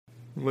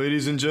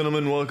Ladies and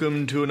gentlemen,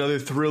 welcome to another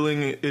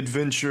thrilling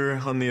adventure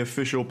on the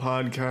official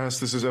podcast.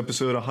 This is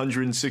episode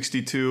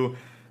 162.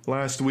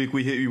 Last week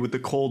we hit you with the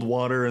cold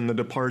water and the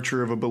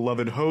departure of a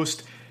beloved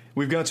host.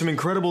 We've got some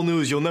incredible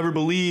news. You'll never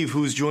believe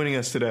who's joining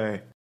us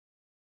today.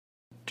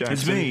 Jackson.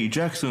 It's me,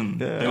 Jackson.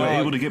 Yeah. They were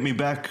able to get me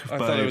back I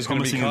by thought it was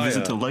gonna be promising a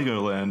visit Kaya. to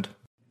Legoland.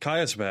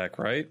 Kaya's back,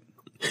 right?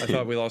 I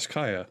thought we lost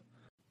Kaya.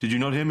 Did you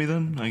not hear me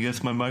then? I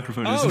guess my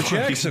microphone isn't Oh, working.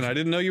 Jackson, I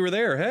didn't know you were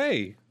there.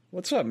 Hey,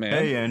 what's up, man?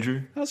 Hey,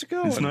 Andrew. How's it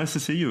going? It's nice to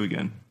see you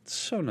again. It's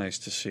so nice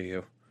to see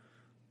you.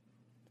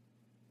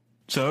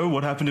 So,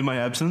 what happened in my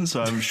absence?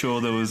 I'm sure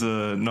there was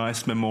a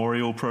nice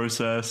memorial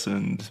process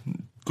and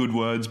good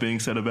words being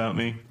said about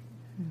me.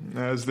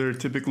 As there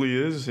typically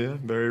is, yeah,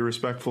 very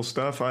respectful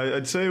stuff.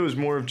 I'd say it was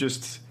more of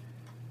just,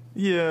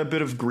 a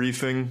bit of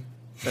griefing,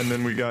 and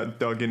then we got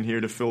Doug in here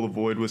to fill the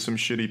void with some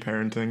shitty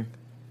parenting.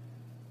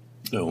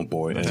 Oh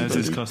boy, As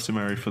is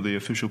customary for the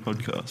official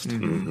podcast.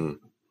 Mm-hmm.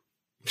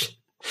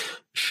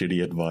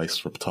 Shitty advice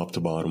from top to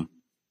bottom,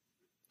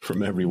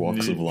 from every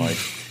walks of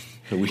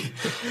life.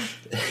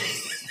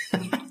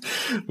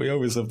 We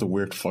always have the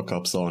weird fuck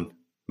ups on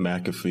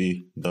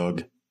McAfee,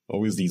 Doug.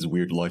 Always these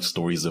weird life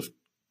stories of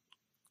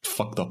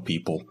fucked up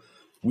people.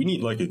 We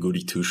need like a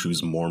goody two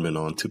shoes Mormon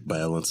on to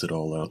balance it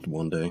all out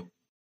one day.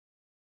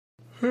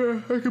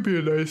 That could be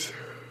a nice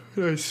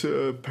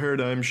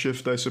paradigm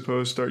shift, I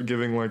suppose. Start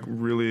giving like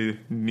really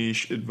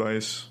niche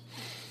advice.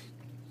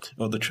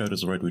 Oh, the chat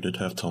is right. We did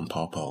have Tom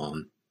Papa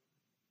on.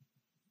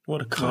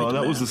 What a kind Oh,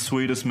 that man. was the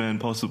sweetest man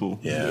possible.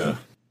 Yeah.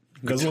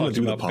 You guys want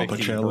to do the Talking about Papa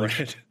baking challenge?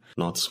 bread.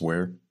 Not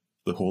swear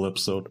the whole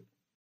episode?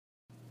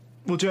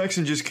 Well,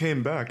 Jackson just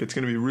came back. It's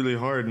going to be really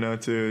hard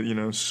not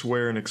to,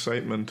 swear in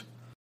excitement.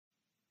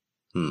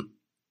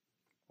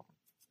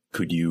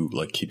 Could you,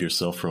 keep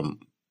yourself from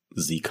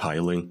Zeke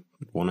Heiling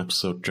one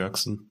episode,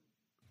 Jackson?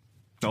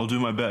 I'll do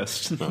my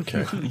best.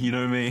 Okay. You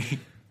know me.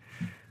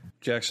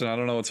 Jackson, I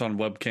don't know what's on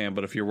webcam,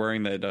 but if you're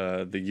wearing that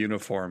the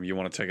uniform, you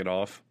want to take it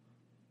off.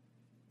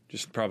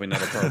 Just probably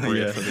not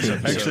appropriate Yeah. for this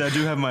episode. Actually, I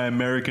do have my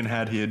American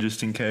hat here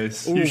just in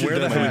case. Ooh, You should wear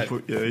the definitely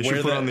hat. you should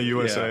Wear put the- on the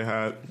USA yeah.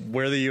 hat.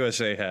 Wear the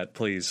USA hat,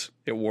 please.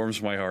 It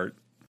warms my heart.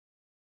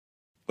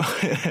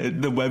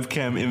 The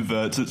webcam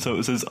inverts it so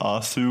it says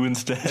ASU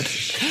instead.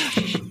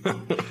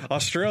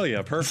 Australia,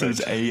 It perfect.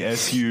 says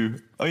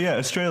ASU. Oh yeah,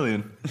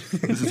 Australian.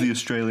 This is the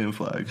Australian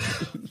flag.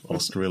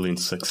 Australian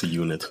sexy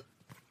unit.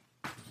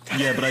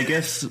 Yeah, but I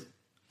guess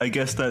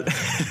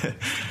that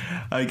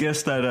I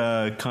guess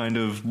that kind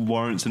of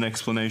warrants an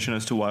explanation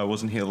as to why I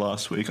wasn't here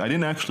last week. I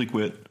didn't actually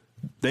quit.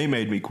 They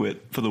made me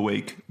quit for the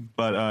week,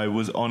 but I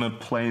was on a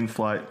plane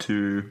flight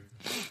to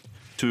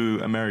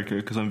America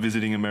because I'm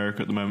visiting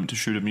America at the moment to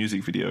shoot a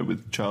music video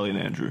with Charlie and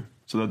Andrew.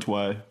 So that's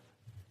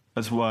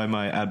why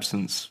my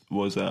absence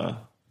was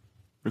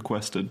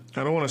requested.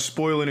 I don't want to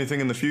spoil anything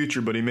in the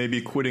future, but he may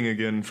be quitting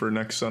again for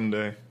next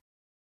Sunday.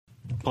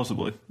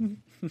 Possibly.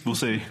 We'll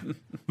see.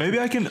 Maybe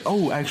I can...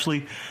 Oh,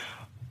 actually...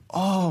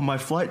 Oh, my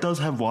flight does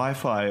have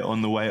Wi-Fi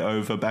on the way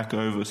back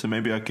over, so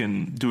maybe I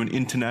can do an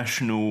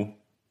international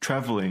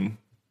traveling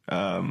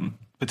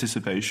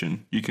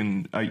participation. You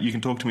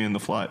can talk to me in the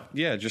flight.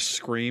 Yeah, just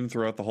scream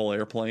throughout the whole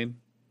airplane.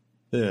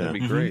 Yeah. That'd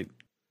be great.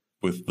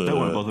 With That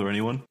won't bother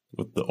anyone.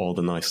 all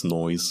the nice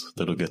noise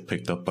that'll get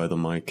picked up by the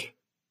mic.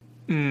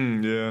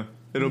 Yeah.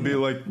 It'll be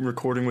like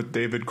recording with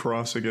David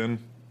Cross again.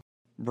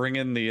 Bring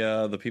in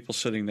the people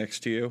sitting next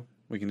to you.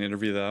 We can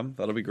interview them.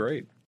 That'll be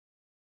great.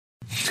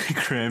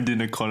 Crammed in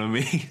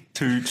economy.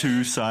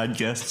 Two side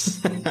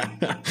guests.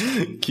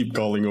 Keep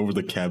calling over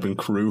the cabin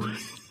crew.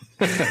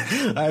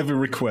 I have a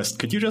request.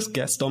 Could you just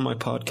guest on my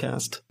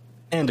podcast?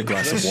 And a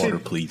glass of water,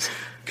 please.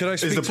 Could I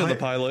speak the to the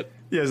pilot?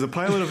 Yeah, is the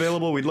pilot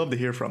available? We'd love to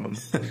hear from him.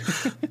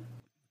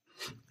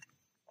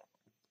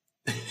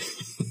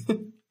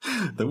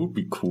 That would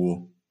be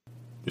cool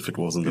if it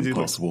wasn't Could you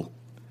impossible.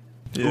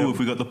 Yeah. Ooh, if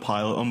we got the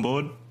pilot on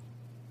board.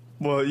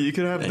 Well, you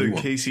could have the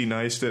Anyone. Casey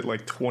Neistat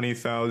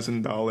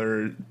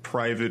 $20,000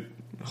 private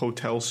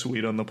hotel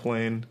suite on the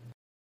plane.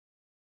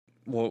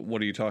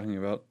 What are you talking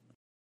about?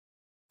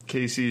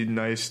 Casey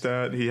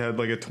Neistat, he had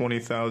like a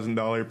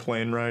 $20,000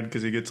 plane ride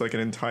because he gets like an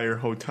entire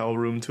hotel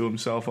room to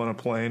himself on a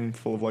plane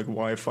full of like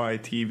Wi-Fi,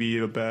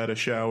 TV, a bed, a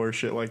shower,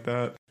 shit like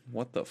that.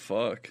 What the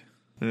fuck?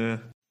 Yeah.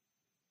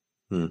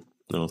 No,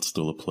 it's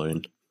still a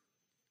plane.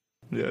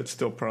 Yeah, it's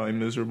still probably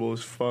miserable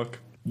as fuck.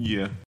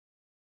 Yeah.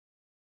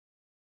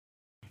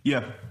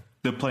 Yeah,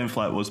 the plane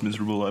flight was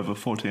miserable over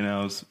 14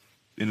 hours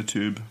in a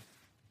tube.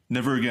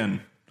 Never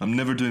again. I'm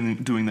never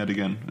doing that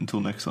again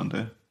until next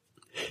Sunday,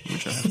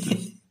 which I have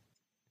to.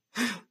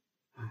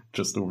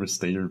 Just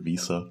overstay your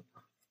visa.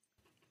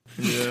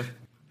 Yeah.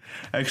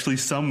 Actually,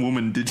 some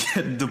woman did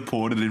get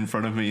deported in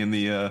front of me in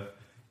the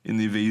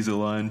visa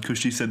line because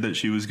she said that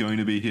she was going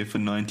to be here for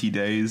 90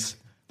 days.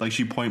 Like,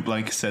 she point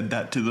blank said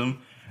that to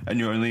them,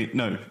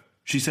 and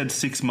she said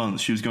 6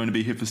 months. She was going to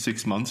be here for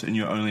 6 months, and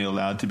you're only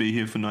allowed to be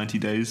here for 90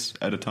 days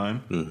at a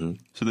time. Mm-hmm.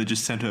 So they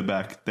just sent her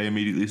back. They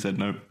immediately said,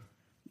 nope.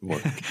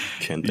 What?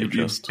 Can't they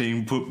You're just...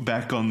 being put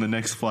back on the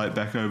next flight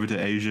back over to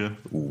Asia.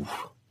 Ooh.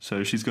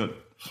 So she's got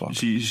Fuck.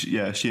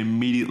 She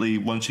immediately,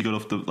 once she got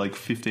off the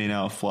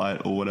 15-hour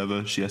flight or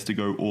whatever, she has to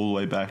go all the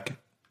way back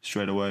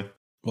straight away.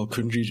 Well,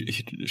 couldn't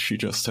she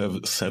just have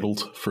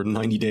settled for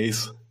 90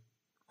 days?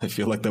 I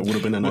feel like that would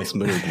have been a nice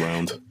middle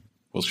ground.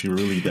 Was she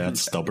really that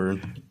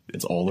stubborn?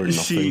 It's all or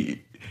nothing.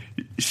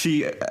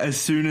 She as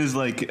soon as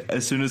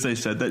they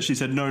said that, she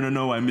said, no,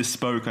 I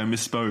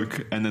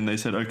misspoke. And then they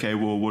said, okay,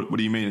 well, what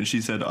do you mean? And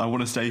she said, I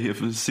want to stay here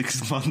for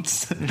 6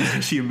 months.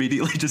 She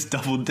immediately just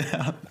doubled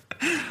down.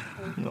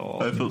 No.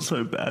 I felt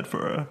so bad for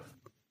her.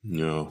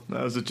 No.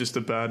 That was just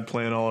a bad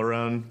plan all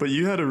around. But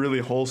you had a really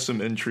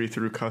wholesome entry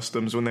through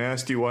customs. When they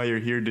asked you why you're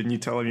here, didn't you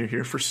tell them you're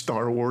here for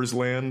Star Wars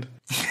Land?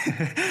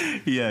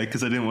 Yeah,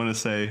 because I didn't want to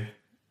say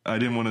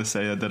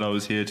that I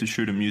was here to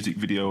shoot a music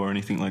video or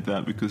anything like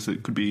that, because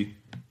it could be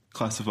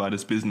classified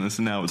as business,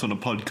 and now it's on a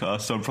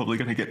podcast, so I'm probably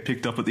going to get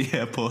picked up at the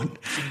airport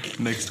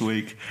next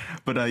week.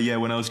 But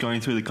when I was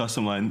going through the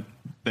custom line,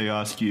 they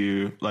ask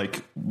you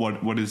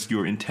what is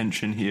your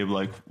intention here,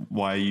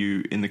 why are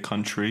you in the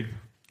country?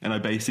 And I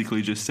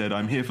basically just said,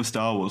 I'm here for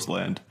Star Wars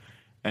Land.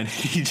 And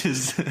he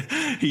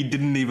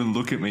didn't even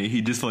look at me.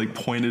 He just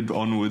pointed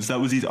onwards. That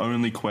was his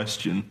only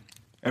question.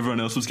 Everyone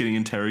else was getting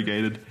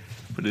interrogated,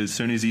 but as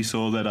soon as he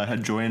saw that I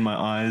had joy in my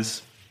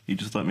eyes, he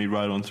just let me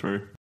right on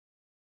through.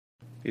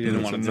 He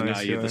didn't want to deny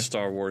nice you guy. the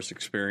Star Wars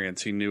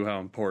experience. He knew how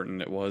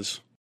important it was.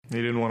 He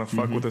didn't want to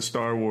fuck with a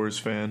Star Wars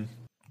fan.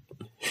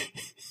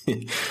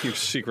 He was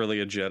secretly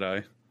a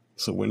Jedi.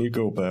 So when you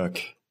go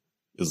back,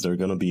 is there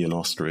going to be an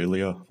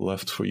Australia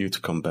left for you to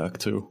come back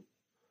to?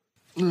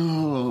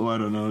 Oh, I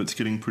don't know. It's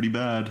getting pretty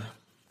bad.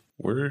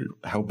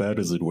 How bad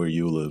is it where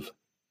you live?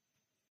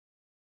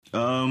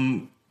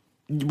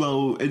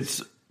 Well,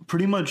 it's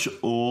pretty much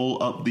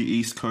all up the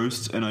East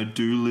Coast, and I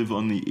do live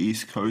on the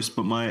East Coast,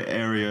 but my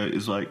area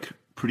is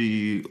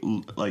pretty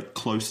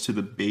close to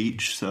the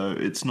beach, so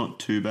it's not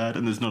too bad,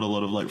 and there's not a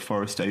lot of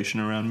forestation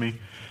around me.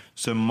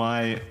 So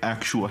my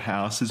actual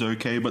house is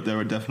okay, but there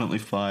are definitely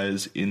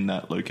fires in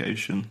that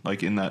location,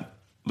 in that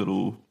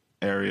little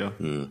area.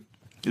 Mm.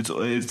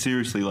 It's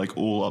seriously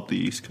all up the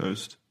East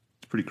Coast.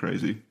 It's pretty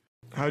crazy.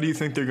 How do you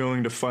think they're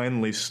going to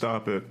finally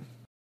stop it?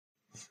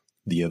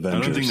 The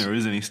Avengers. I don't think there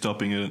is any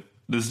stopping it.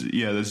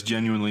 There's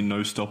genuinely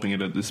no stopping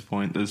it at this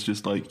point. There's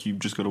just you've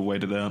just got to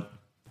wait it out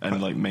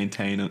and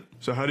maintain it.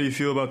 So how do you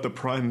feel about the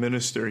Prime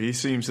Minister? He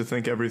seems to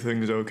think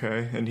everything's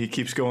okay, and he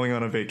keeps going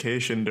on a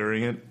vacation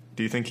during it.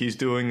 Do you think he's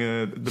doing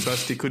the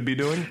best he could be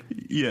doing?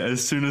 Yeah,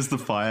 as soon as the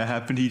fire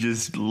happened, he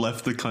just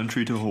left the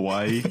country to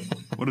Hawaii.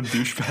 What a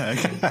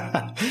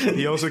douchebag.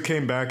 He also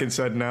came back and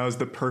said now is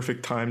the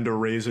perfect time to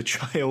raise a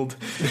child.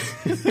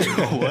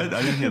 What?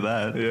 I didn't hear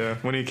that. Yeah,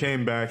 when he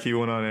came back, he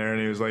went on air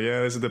and he was like,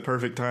 yeah, this is the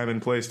perfect time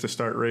and place to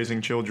start raising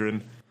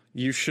children.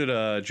 You should,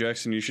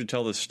 Jackson, you should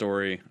tell the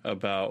story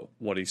about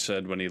what he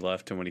said when he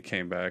left and when he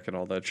came back and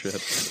all that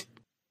shit.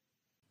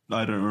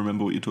 I don't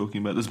remember what you're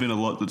talking about. There's been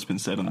a lot that's been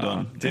said and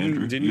done.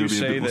 Andrew, Didn't you gotta be a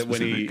say bit more that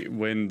specific.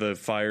 when the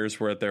fires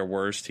were at their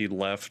worst, he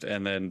left,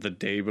 and then the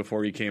day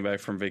before he came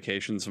back from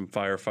vacation, some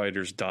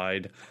firefighters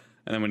died,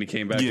 and then when he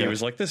came back, he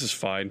was like, "This is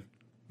fine.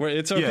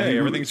 It's okay.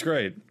 Everything's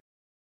great."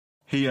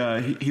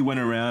 He went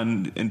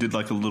around and did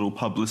a little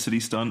publicity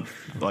stunt.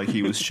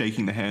 He was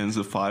shaking the hands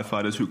of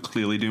firefighters who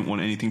clearly didn't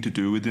want anything to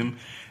do with him.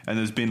 And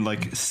there's been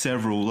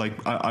several,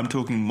 I'm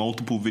talking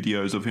multiple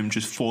videos of him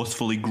just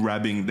forcefully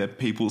grabbing their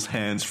people's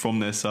hands from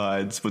their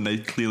sides when they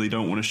clearly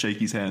don't want to shake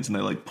his hands, and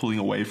they're pulling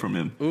away from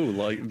him. Ooh,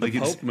 the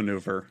Pope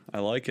maneuver. I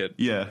like it.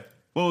 Yeah.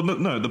 Well,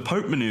 no, the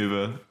Pope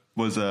maneuver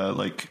was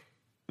that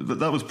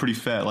was pretty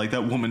fair.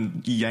 That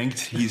woman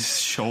yanked his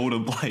shoulder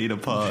blade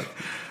apart.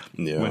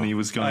 Yeah. When he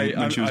was going,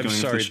 when she was I'm going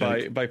sorry. into the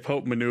shake. By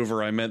Pope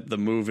maneuver, I meant the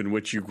move in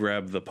which you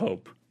grab the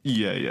Pope.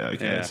 Yeah,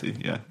 okay, Yeah. I see.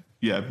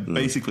 Yeah,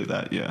 basically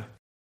that. Yeah,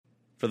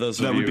 For those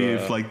that of would you, be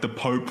if the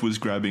Pope was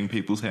grabbing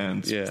people's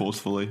hands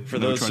forcefully. For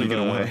and they were those trying to get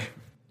away.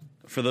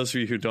 For those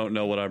of you who don't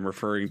know what I'm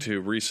referring to,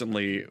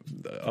 recently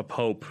a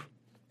Pope,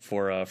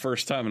 for a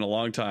first time in a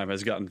long time,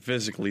 has gotten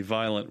physically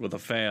violent with a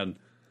fan,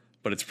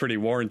 but it's pretty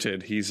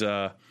warranted.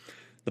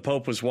 The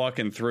Pope was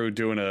walking through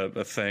doing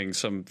a thing,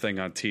 something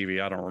on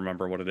TV. I don't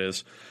remember what it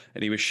is.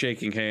 And he was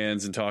shaking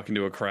hands and talking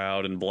to a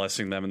crowd and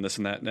blessing them and this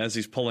and that. And as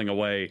he's pulling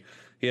away,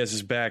 he has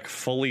his back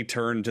fully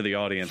turned to the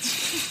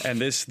audience.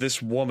 And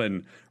this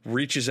woman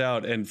reaches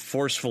out and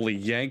forcefully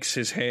yanks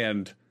his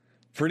hand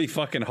pretty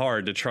fucking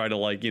hard to try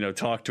to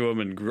talk to him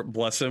and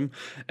bless him.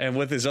 And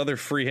with his other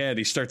free hand,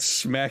 he starts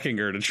smacking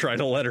her to try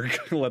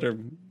to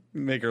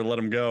make her let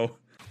him go.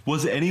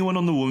 Was anyone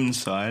on the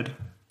woman's side?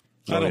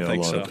 I don't yeah,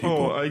 think a lot so. of people.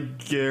 Oh, I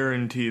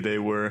guarantee they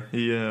were.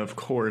 Yeah, of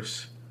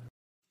course.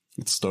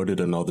 It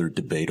started another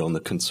debate on the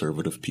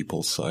conservative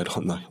people's side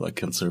on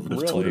conservative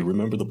Really? Twitter.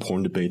 Remember the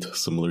porn debate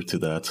similar to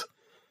that?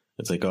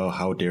 It's oh,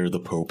 how dare the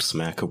Pope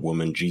smack a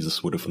woman?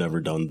 Jesus would have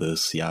never done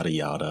this. Yada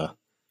yada.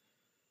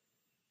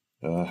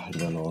 And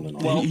then on and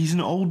on. Well, he's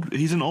an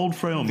old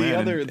frail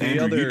man.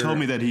 Andrew, you told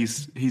me that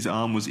his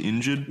arm was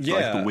injured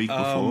the week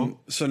before.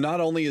 So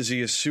not only is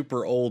he a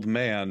super old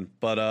man,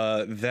 but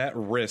that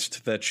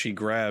wrist that she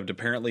grabbed,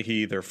 apparently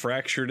he either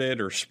fractured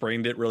it or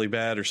sprained it really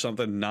bad or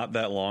something not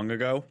that long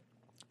ago.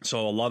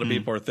 So a lot of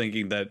people are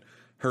thinking that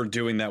her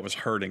doing that was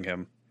hurting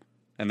him,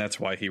 and that's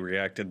why he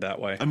reacted that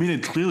way. I mean,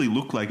 it clearly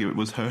looked like it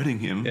was hurting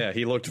him. Yeah,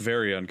 he looked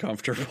very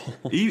uncomfortable.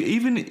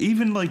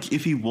 Even like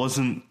if he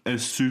wasn't a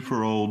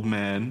super old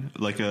man,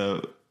 like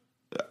a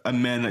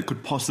man that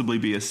could possibly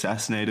be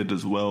assassinated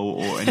as well,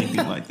 or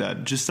anything like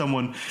that. Just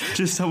someone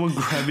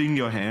grabbing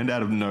your hand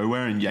out of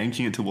nowhere and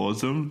yanking it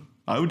towards them.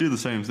 I would do the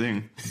same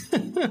thing.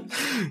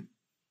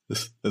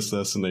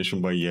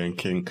 Assassination by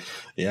yanking.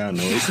 Yeah,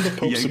 no, isn't the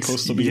Pope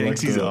supposed to be like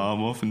his the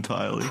arm off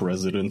entirely?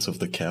 president of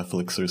the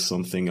Catholics or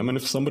something? I mean,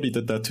 if somebody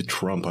did that to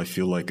Trump, I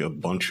feel like a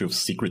bunch of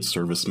Secret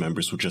Service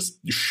members would just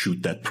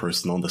shoot that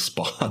person on the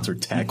spot or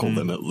tackle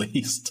them at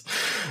least.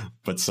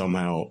 But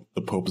somehow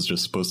the Pope is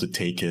just supposed to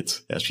take it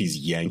as she's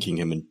yanking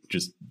him and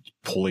just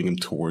pulling him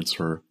towards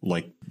her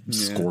like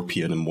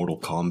Scorpion in Mortal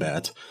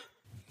Kombat.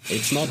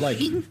 It's not like,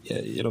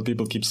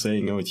 people keep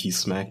saying, oh, he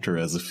smacked her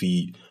as if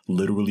he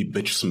literally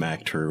bitch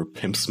smacked her or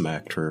pimp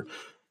smacked her.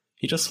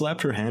 He just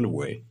slapped her hand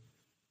away.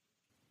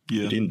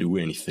 Yeah. He didn't do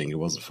anything. It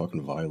wasn't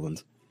fucking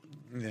violent.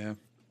 Yeah.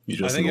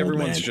 Just I think an old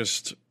everyone's man.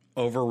 just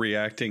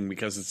overreacting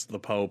because it's the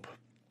Pope.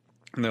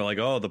 And they're like,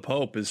 oh, the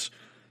Pope is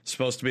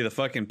supposed to be the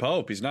fucking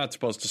Pope. He's not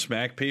supposed to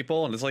smack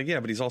people. And it's like, yeah,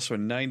 but he's also a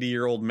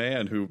 90-year-old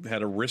man who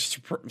had a wrist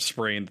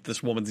sprain that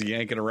this woman's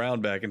yanking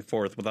around back and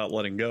forth without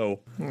letting go.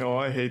 Oh,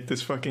 I hate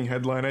this fucking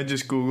headline. I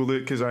just Googled it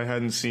because I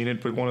hadn't seen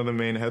it, but one of the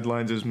main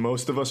headlines is,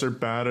 most of us are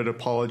bad at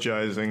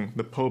apologizing.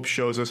 The Pope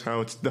shows us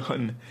how it's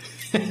done.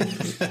 He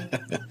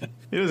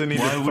doesn't need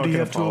Why to would fucking he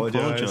have to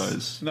apologize.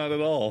 apologize? Not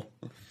at all.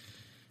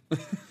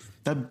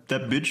 That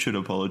bitch should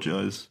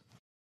apologize.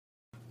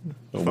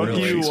 Oh, Fuck well,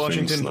 you, she's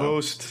Washington famous now.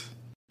 Post.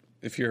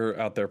 If you're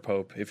out there,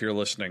 Pope, if you're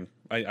listening,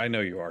 I know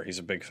you are. He's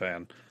a big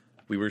fan.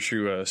 We wish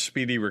you a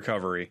speedy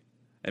recovery,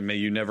 and may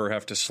you never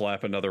have to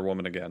slap another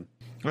woman again.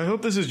 I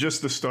hope this is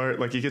just the start.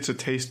 Like, he gets a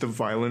taste of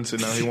violence,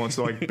 and now he wants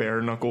to, like,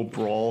 bare-knuckle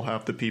brawl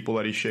half the people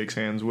that he shakes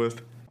hands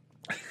with.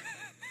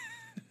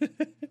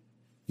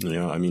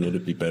 Yeah, I mean,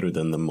 it'd be better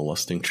than them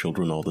molesting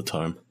children all the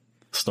time.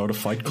 Start a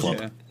fight club.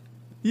 Yeah.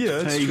 Yeah,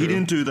 that's Hey, true. he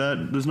didn't do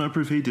that. There's no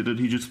proof he did it.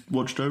 He just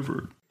watched over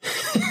it.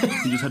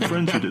 He just had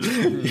friends who did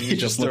it. He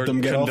just let them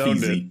get off condoned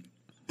easy.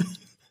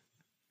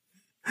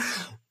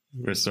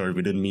 We're sorry,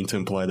 we didn't mean to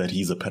imply that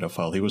he's a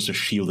pedophile. He was just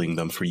shielding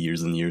them for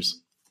years and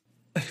years.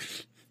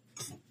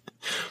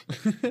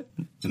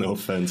 No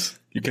offense.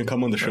 You can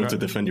come on the show to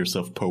defend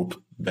yourself,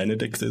 Pope.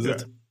 Benedict, is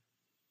it?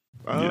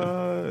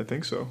 I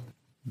think so.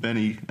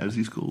 Benny, as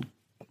he's called.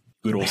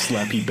 Good old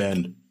Slappy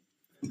Ben.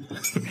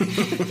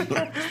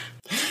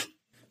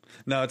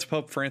 No, it's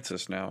Pope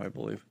Francis now, I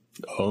believe.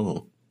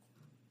 Oh.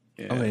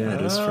 Yeah. Oh, yeah,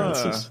 it is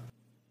Francis.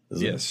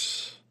 Is it?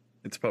 Yes,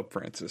 it's Pope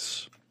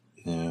Francis.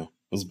 Yeah.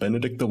 Was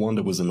Benedict the one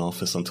that was in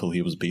office until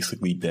he was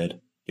basically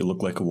dead? He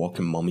looked like a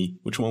walking mummy.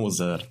 Which one was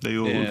that? They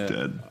all Yeah. look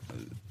dead.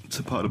 It's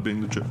a part of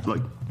being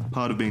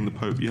part of being the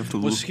Pope. You have to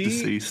look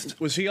deceased.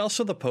 Was he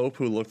also the Pope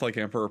who looked like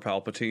Emperor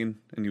Palpatine,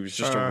 and he was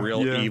just a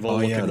real yeah. evil Oh,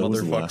 looking yeah, that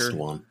was the last motherfucker?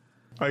 one.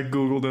 I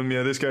googled him.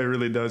 Yeah, this guy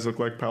really does look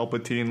like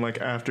Palpatine. Like,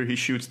 after he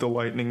shoots the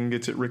lightning and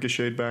gets it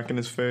ricocheted back in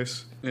his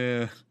face.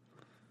 Yeah,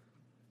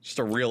 just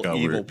a real Yeah,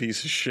 evil we're-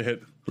 piece of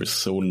shit. We're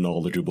so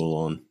knowledgeable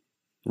on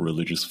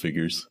religious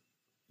figures.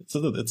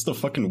 It's the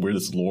fucking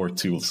weirdest lore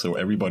too. So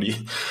everybody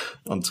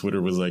on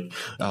Twitter was like,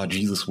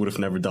 Jesus would have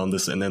never done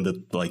this. And then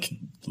the like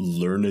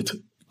learned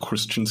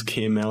Christians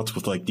came out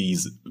with like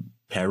these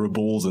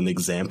parables and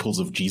examples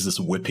of Jesus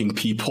whipping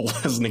people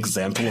as an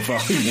example of how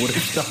he would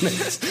have done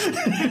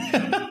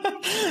it.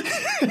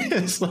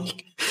 It's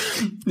like,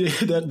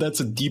 that's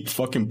a deep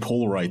fucking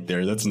pull right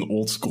there. That's an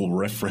old school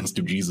reference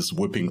to Jesus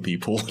whipping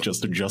people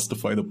just to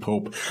justify the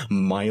Pope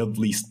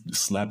mildly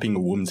slapping a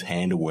woman's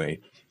hand away.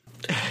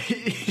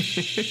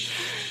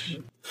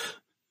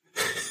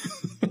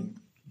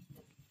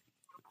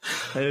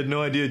 I had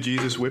no idea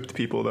Jesus whipped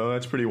people, though.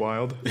 That's pretty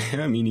wild.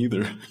 Yeah, me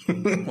neither.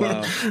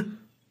 Wow.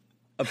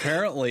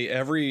 Apparently,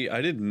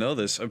 I didn't know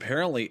this.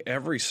 Apparently,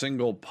 every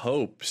single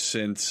pope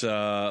since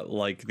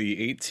like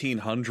the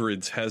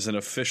 1800s has an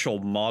official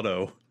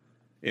motto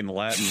in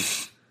Latin.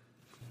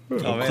 Oh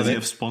Do man, they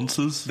have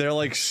sponsors? they're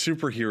like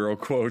superhero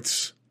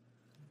quotes.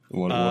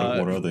 What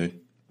are they?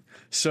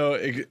 So,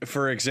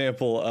 for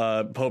example,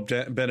 Pope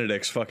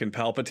Benedict's fucking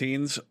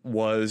Palpatines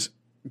was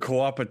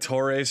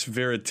Cooperatores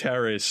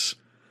Veritatis,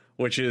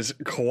 which is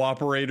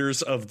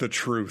cooperators of the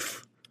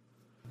truth.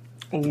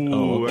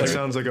 Ooh, okay. that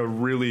sounds like a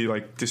really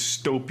like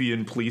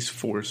dystopian police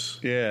force.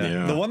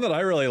 Yeah. The one that I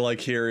really like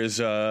here is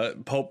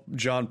Pope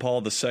John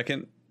Paul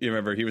II. You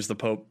remember he was the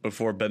Pope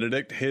before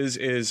Benedict. His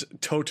is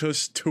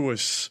Totus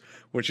Tuus,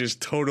 which is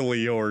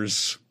totally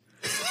yours.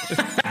 They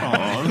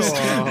sound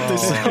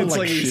It's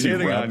like he's shitty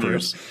hitting on you.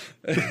 rappers.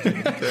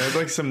 There's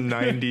like some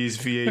 90s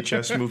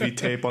VHS movie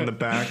tape on the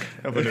back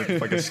of like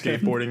a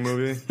skateboarding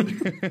movie.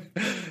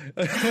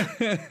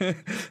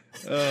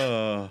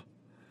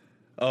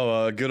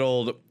 Good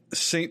old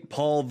St.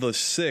 Paul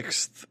VI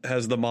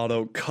has the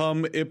motto,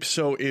 Cum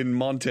ipso in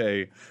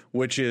monte,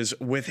 which is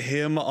with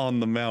him on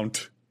the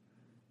mount,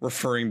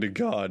 referring to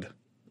God.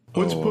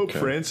 What's Oh, Pope okay.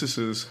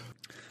 Francis's?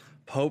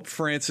 Pope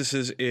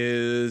Francis's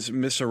is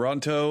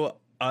Miseranto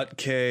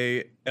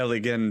atque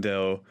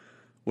eligendo,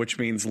 which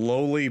means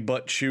lowly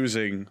but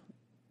choosing,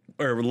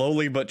 or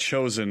lowly but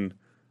chosen,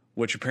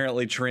 which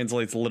apparently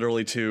translates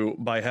literally to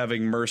by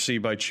having mercy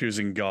by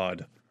choosing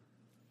God.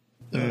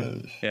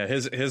 Yeah,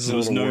 his is a There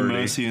was little no wordy.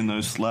 mercy in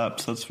those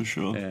slaps, that's for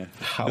sure. Yeah,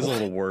 How? it's a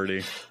little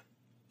wordy.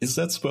 Is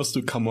that supposed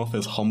to come off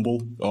as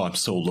humble? Oh, I'm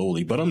so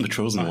lowly, but I'm the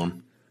chosen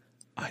one.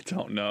 I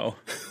don't know.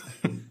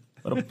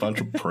 What a bunch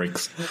of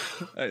pricks.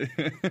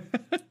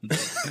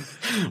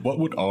 What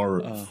would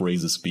our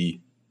phrases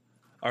be?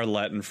 Our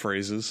Latin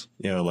phrases.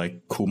 Yeah,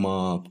 like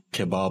kuma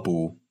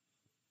kebabu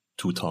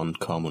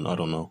Tutankhamun. I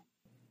don't know.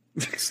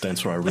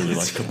 Stands for I really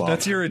like kebab.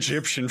 That's your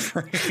Egyptian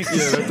phrase. Yeah,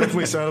 that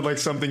definitely sounded like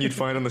something you'd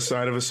find on the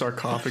side of a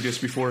sarcophagus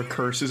before a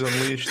curse is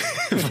unleashed.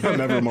 If I'm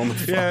ever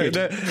mummified.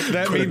 Yeah,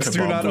 that put a means do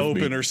kebab not with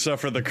open me. or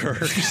suffer the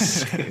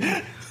curse.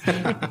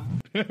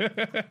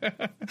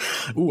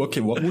 Ooh,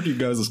 okay, what would you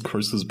guys'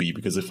 curses be?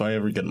 Because if I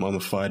ever get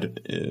mummified,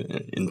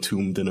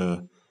 entombed in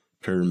a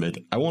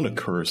pyramid, I want to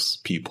curse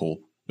people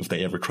if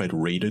they ever try to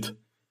raid it.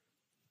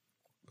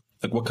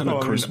 Like, what kind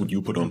of curse would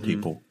you put on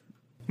people?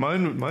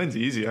 Mine's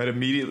easy.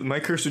 My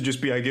curse would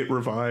just be I get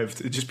revived.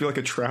 It'd just be like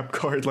a trap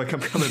card, like I'm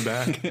coming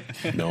back.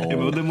 No. Yeah,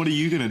 but then what are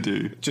you going to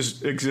do?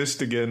 Just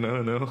exist again. I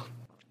don't know.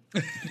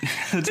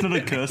 It's not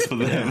a curse for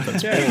them. Yeah,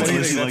 It's if anything,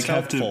 just that's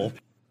helpful.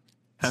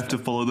 have to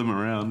follow them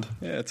around.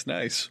 Yeah, it's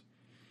nice.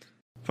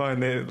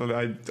 Fine.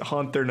 I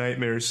haunt their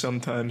nightmares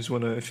sometimes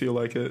when I feel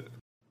like it.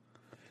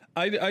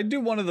 I do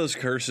one of those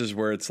curses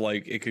where it's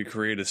like it could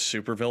create a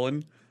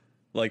supervillain.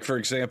 Like, for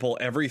example,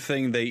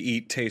 everything they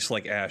eat tastes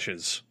like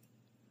ashes.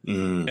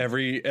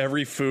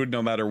 Every food,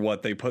 no matter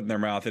what they put in their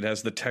mouth, it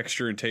has the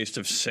texture and taste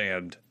of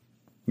sand.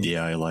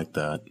 Yeah, I like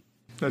that.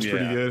 That's Yeah.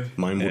 pretty good.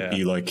 Mine would Yeah.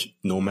 be like,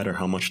 no matter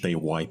how much they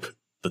wipe,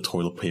 the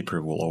toilet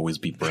paper will always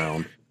be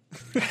brown.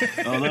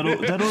 Oh,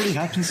 that already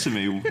happens to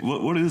me.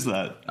 What is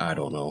that? I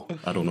don't know.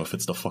 I don't know if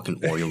it's the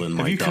fucking oil in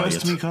Have my you diet.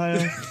 cursed me,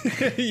 Kaya?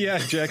 Yeah,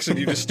 Jackson,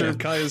 you disturbed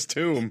Kaya's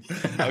tomb.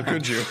 How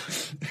could you?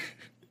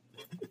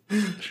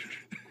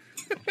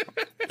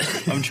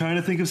 I'm trying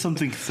to think of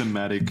something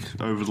thematic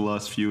over the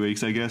last few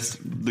weeks. I guess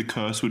the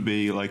curse would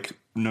be like,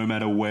 no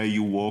matter where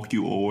you walk,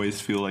 you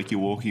always feel like you're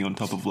walking on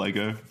top of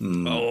Lego.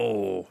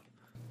 Oh,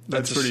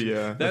 That's pretty.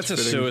 that's a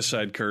fitting.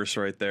 suicide curse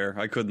right there.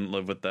 I couldn't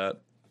live with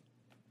that.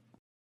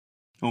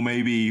 Or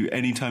maybe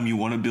anytime you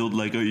want to build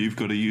Lego, you've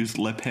got to use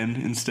Le Pen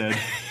instead.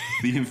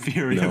 The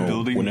inferior No,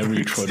 building. whenever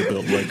you bricks. try to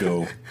build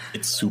Lego,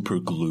 it's super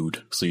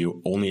glued, so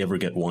you only ever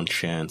get one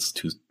chance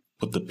to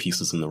put the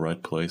pieces in the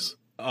right place.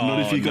 Not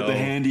if you got the no.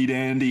 handy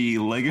dandy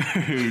Lego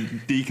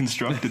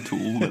deconstructor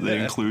tool that they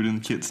include in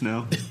kits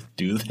now.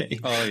 Do they?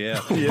 Oh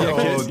yeah,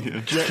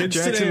 Yeah, kids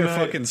Jackson today are and I-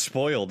 fucking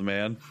spoiled,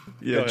 man.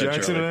 Yeah, Go ahead,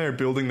 Jackson Charlie. and I are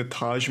building the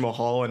Taj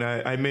Mahal, and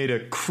I made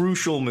a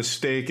crucial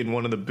mistake in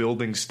one of the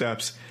building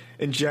steps.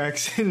 And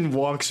Jackson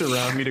walks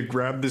around me to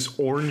grab this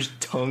orange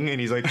tongue,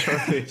 and he's like,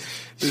 "Charlie,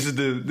 this is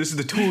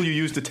the tool you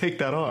use to take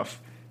that off."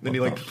 Then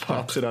he like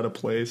pops it out of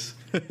place.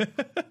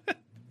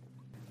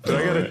 But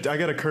I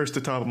got a curse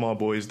to top them all,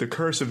 boys. The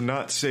curse of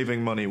not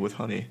saving money with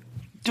honey.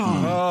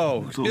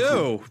 Oh,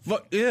 ew.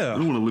 Yeah. I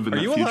don't wanna live in Are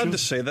that you allowed future. to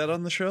say that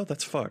on the show?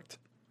 That's fucked.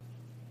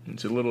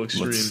 It's a little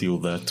extreme. Let's seal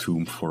that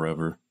tomb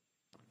forever.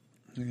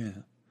 Yeah.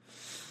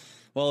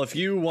 Well, if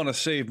you want to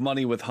save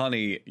money with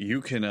honey,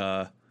 you can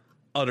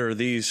utter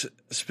these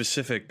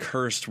specific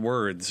cursed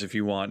words if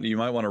you want. You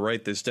might want to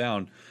write this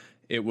down.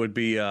 It would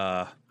be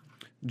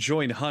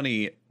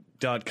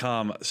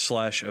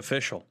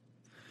joinhoney.com/official.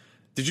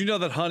 Did you know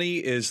that Honey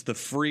is the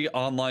free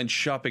online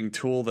shopping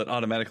tool that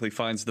automatically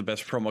finds the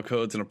best promo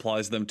codes and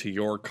applies them to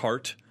your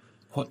cart?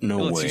 What? No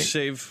It lets way. you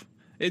save.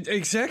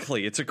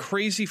 Exactly. It's a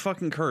crazy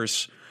fucking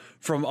curse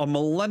from a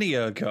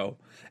millennia ago.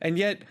 And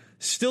yet,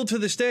 still to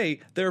this day,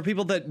 there are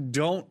people that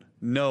don't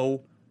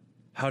know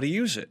how to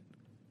use it.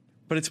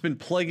 But it's been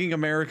plaguing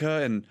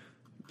America and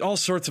all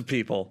sorts of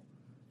people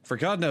for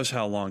God knows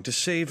how long to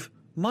save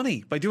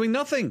money by doing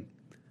nothing.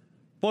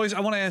 Boys, I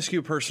want to ask you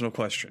a personal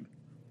question,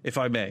 if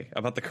I may,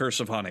 about the curse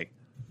of honey.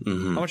 How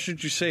much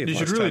did you save? You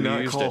should last really time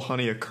not used call it?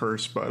 honey a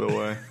curse, by the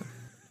way.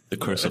 The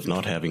curse of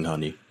not having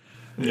honey.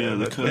 Yeah,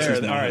 the curse There, is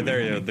all not right, having there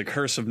you honey. go. The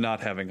curse of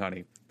not having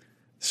honey.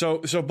 So,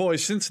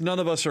 boys, since none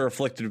of us are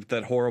afflicted with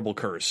that horrible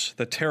curse,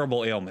 the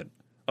terrible ailment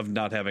of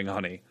not having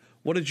honey,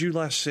 what did you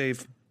last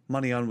save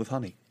money on with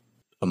honey?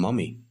 A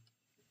mummy.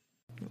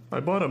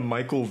 I bought a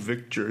Michael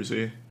Vick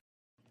jersey.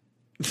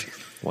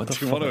 Why the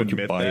Do you fuck want to would you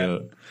admit buy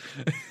that?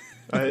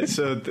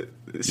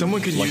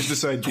 Someone could like use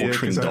this idea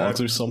torturing because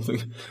dogs or something?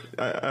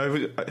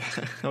 I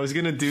was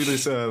gonna do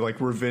this like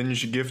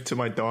revenge gift to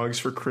my dogs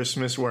for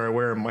Christmas where I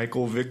wear a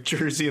Michael Vick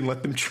jersey and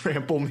let them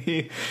trample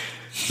me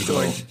to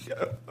like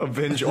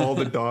avenge all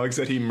the dogs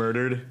that he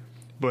murdered,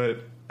 but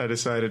I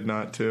decided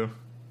not to.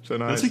 So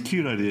now That's I, a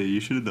cute idea. You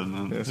should have done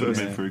that. yeah, That so would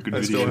have made for a good I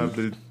video.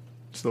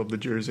 still have the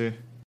jersey.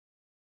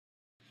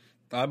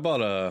 I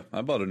bought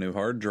a new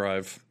hard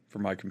drive for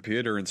my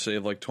computer and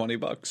saved like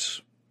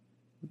 $20.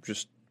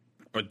 Just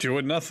but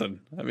doing nothing.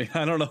 I mean,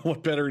 I don't know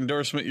what better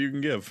endorsement you can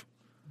give.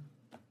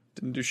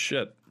 Didn't do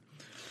shit.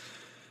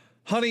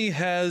 Honey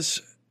has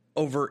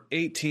over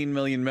 18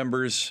 million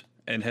members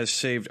and has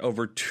saved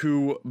over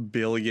 $2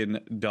 billion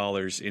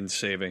in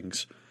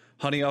savings.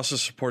 Honey also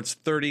supports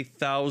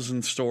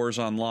 30,000 stores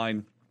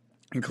online,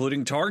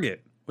 including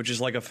Target, which is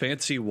like a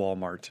fancy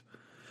Walmart.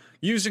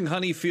 Using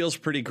Honey feels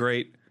pretty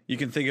great. You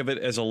can think of it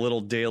as a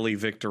little daily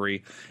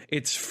victory.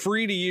 It's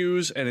free to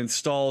use and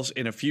installs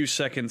in a few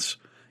seconds.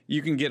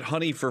 You can get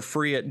Honey for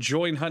free at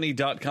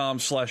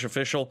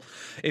joinhoney.com/official.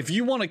 If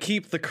you want to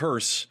keep the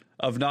curse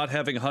of not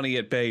having Honey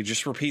at bay,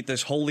 just repeat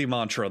this holy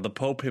mantra. The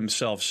Pope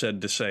himself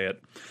said to say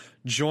it.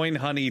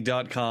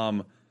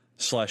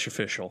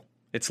 joinhoney.com/official.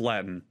 It's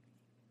Latin.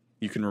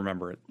 You can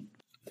remember it.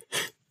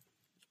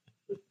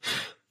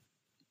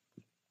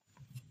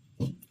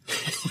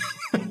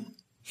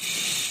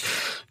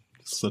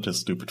 Such a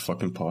stupid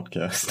fucking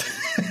podcast.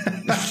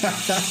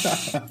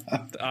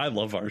 I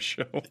love our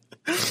show.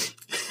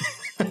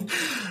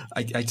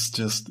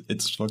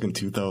 It's fucking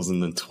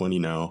 2020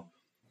 now.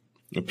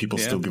 And people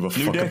still give a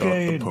fuck decade.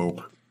 about the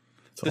Pope.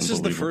 This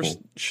is the first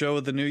show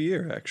of the new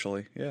year,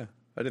 actually. Yeah,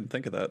 I didn't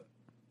think of that.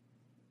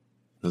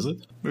 Is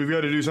it? We've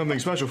got to do something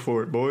special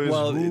for it, boys.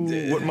 Well,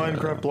 what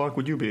Minecraft block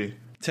would you be?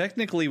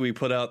 Technically, we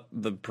put out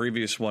the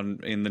previous one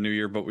in the new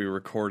year, but we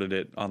recorded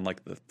it on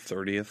like the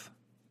 30th.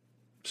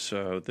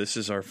 So this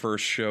is our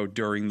first show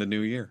during the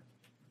new year.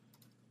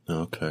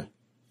 Okay.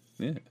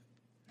 Yeah.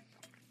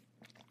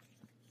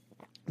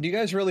 Do you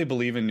guys really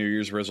believe in New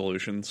Year's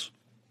resolutions?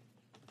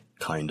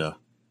 Kinda.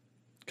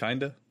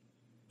 Kinda?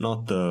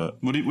 Not the...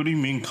 What do you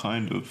mean,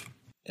 kind of?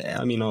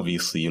 I mean,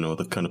 obviously, you know,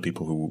 the kind of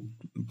people who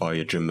buy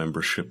a gym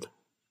membership,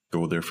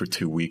 go there for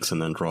 2 weeks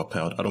and then drop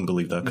out. I don't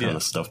believe that kind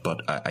of stuff,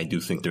 but I do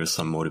think there's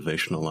some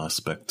motivational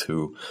aspect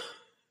to,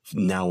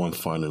 now I'm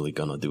finally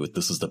gonna do it.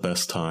 This is the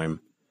best time.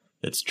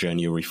 It's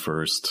January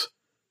 1st.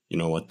 You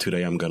know what?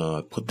 Today I'm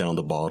gonna put down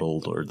the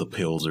bottle or the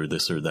pills or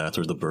this or that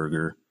or the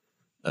burger.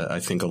 I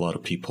think a lot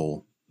of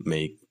people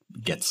may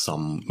get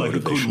some Like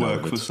it could motivation out work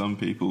of it. for some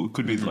people. It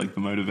could be like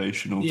the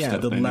motivational Yeah,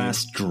 step the they need.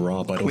 last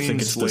drop. I don't Clean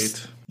think it's slate.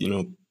 this. You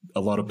know,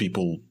 a lot of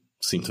people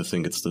seem to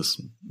think it's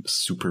this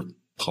super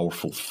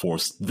powerful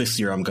force. This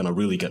year I'm gonna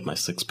really get my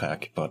six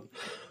pack, but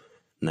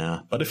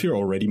nah. But if you're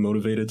already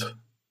motivated,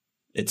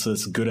 it's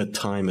as good a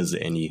time as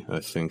any, I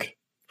think,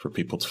 for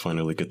people to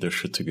finally get their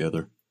shit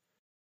together.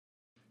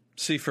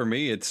 See, for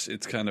me, it's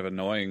kind of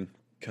annoying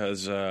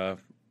because, I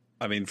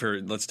mean,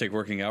 let's take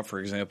working out, for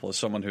example. As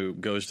someone who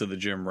goes to the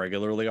gym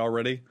regularly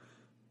already,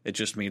 it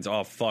just means,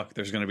 oh, fuck,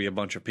 there's going to be a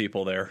bunch of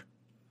people there.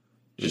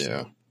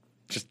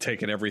 Just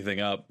taking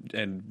everything up,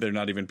 and they're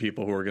not even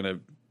people who are going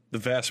to, the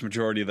vast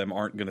majority of them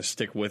aren't going to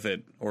stick with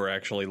it or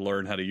actually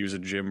learn how to use a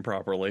gym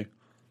properly.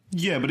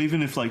 Yeah, but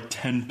even if like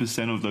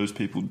 10% of those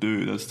people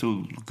do, that's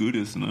still good,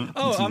 isn't it?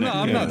 Oh, It's a I'm net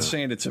gain. not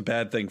saying it's a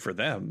bad thing for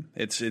them.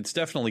 It's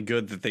definitely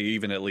good that they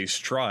even at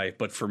least try.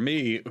 But for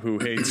me, who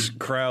hates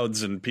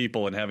crowds and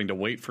people and having to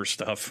wait for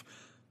stuff,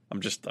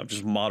 I'm just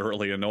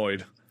moderately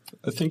annoyed.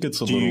 I think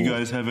it's a Do little... you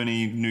guys have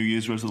any New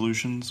Year's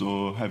resolutions,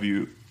 or have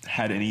you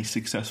had any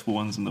successful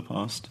ones in the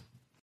past?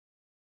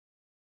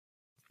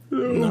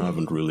 No, I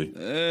haven't really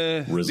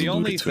The resoluted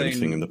only to anything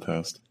thing in the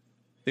past.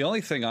 The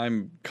only thing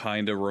I'm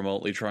kind of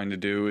remotely trying to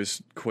do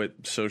is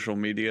quit social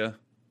media.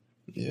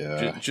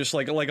 Yeah. Just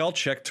like I'll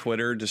check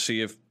Twitter to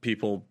see if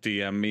people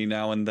DM me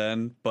now and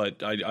then,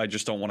 but I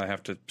just don't want to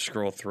have to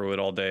scroll through it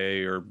all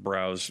day or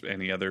browse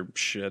any other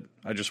shit.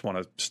 I just want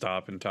to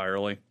stop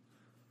entirely.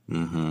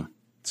 Mm-hmm.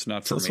 It's not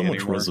It's for not me so much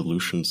anymore.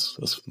 resolutions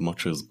as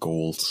much as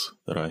goals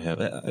that I have.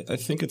 I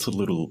think it's a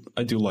little...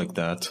 I do like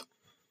that,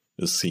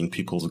 is seeing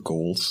people's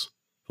goals.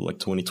 Like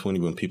 2020,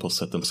 when people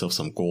set themselves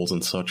some goals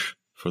and such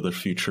for their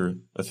future,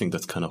 I think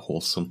that's kind of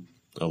wholesome.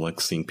 I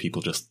like seeing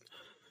people just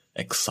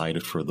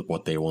excited for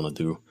what they want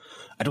to do.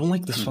 I don't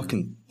like this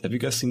fucking... Have you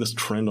guys seen this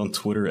trend on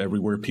Twitter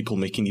everywhere? People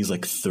making these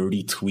like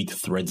 30 tweet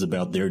threads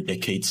about their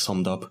decade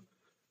summed up.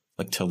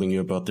 Like telling you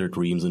about their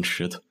dreams and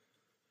shit.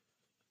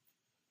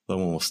 That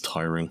one was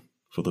tiring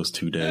for those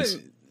 2 days.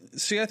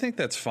 See, I think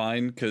that's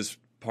fine because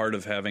part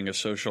of having a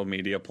social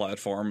media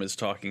platform is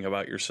talking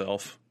about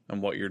yourself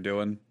and what you're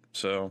doing.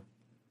 So,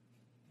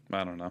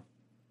 I don't know.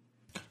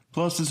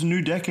 Plus, it's a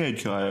new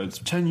decade, Kaya. It's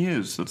 10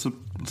 years. That's a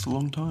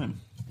long time.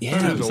 Yeah,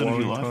 30% it's a of your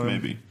long life, time.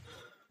 maybe.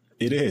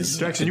 It is.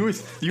 Jackson, you were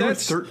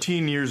That's-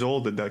 13 years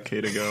old a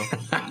decade ago.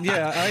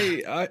 Yeah,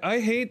 I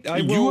hate...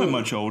 You were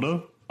much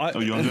older. I-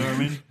 Or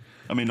younger,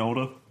 I mean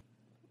older.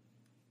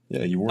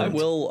 Yeah, you were. I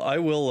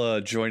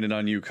will join in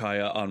on you,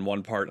 Kaya, on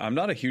one part. I'm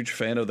not a huge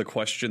fan of the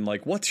question,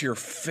 like, what's your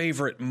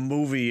favorite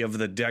movie of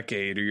the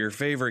decade or your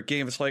favorite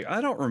game? It's like,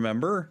 I don't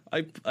remember.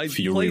 I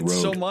Fury played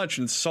so Road. much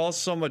and saw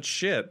so much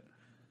shit.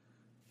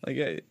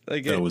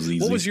 That was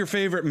easy. What was your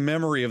favorite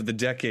memory of the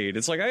decade?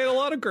 It's like, I had a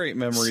lot of great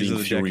memories Seeing of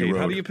the Fury decade.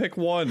 How Road. do you pick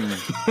one?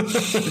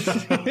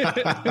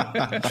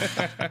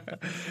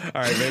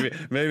 All right,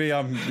 maybe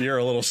you're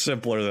a little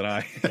simpler than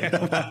I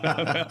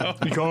am.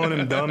 You calling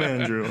him dumb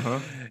Andrew, huh?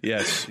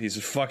 Yes, he's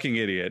a fucking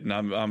idiot, and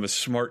I'm a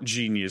smart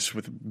genius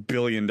with $1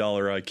 billion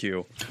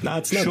IQ. Nah,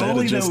 it's not Surely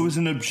that. It's just... there was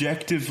an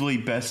objectively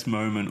best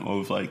moment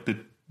of like the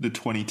the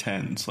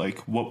 2010s, like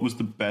what was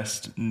the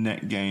best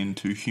net gain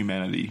to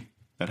humanity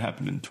that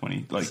happened in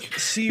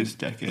this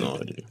decade? No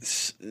idea.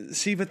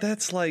 See, but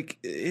that's like,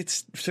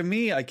 it's, to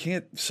me, I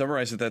can't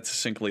summarize it that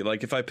succinctly.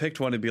 Like, if I picked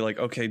one, it'd be like,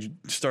 okay,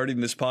 starting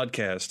this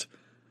podcast,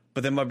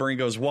 but then my brain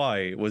goes,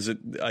 why? Was it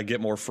I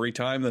get more free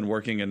time than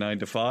working a 9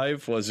 to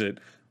 5? Was it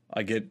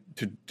I get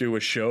to do a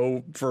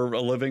show for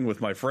a living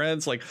with my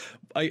friends? Like,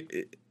 I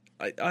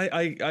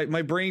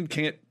my brain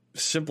can't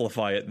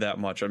simplify it that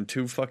much. I'm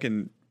too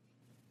fucking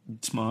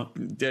Smart.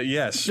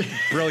 yes,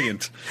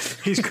 brilliant.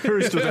 He's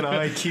cursed with an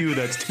IQ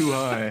that's too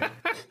high.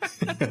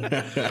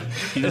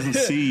 He doesn't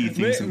see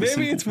things.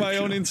 Maybe it's my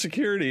own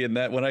insecurity in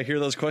that when I hear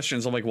those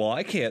questions, I'm like, well,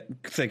 I can't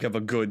think of a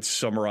good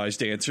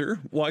summarized answer.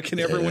 Why can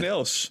everyone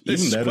else?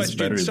 Even that is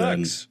better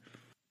sucks.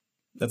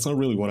 That's not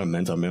really what I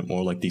meant. I meant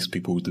more like these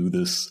people who do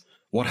this.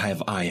 What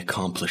have I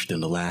accomplished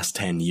in the last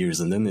 10 years?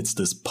 And then it's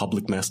this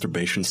public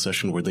masturbation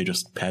session where they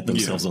just pat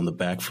themselves on the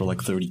back for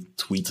like 30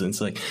 tweets. And it's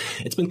like,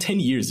 it's been 10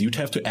 years. You'd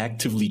have to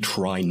actively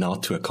try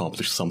not to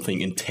accomplish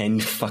something in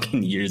 10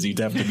 fucking years. You'd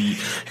have to be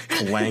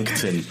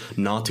planked and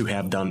not to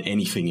have done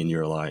anything in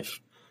your life.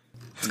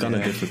 It's kind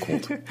of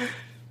difficult.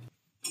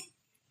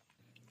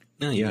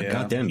 Yeah,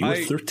 goddamn. You were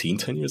 13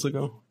 10 years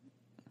ago?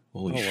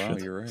 Holy shit. Wow,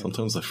 you're right.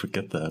 Sometimes I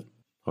forget that.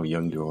 How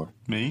young you are.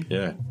 Me?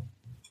 Yeah.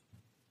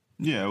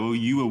 Yeah, well,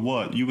 you were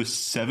what? You were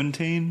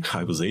 17?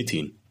 I was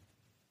 18.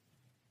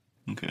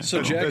 Okay.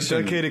 So A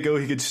Jackson, decade ago,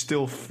 he could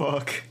still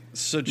fuck.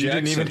 so You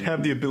Jackson, didn't even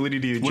have the ability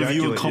to ejaculate What have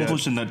you yet.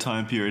 accomplished in that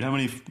time period? How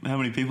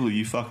many people have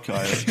you fucked,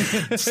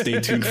 Kaya?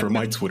 Stay tuned for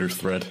my Twitter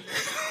thread.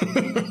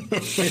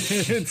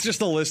 it's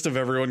just a list of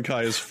everyone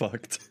Kai has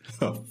fucked.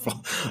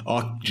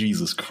 Oh,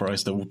 Jesus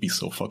Christ, that would be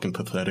so fucking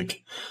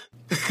pathetic.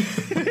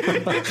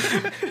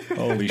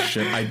 Holy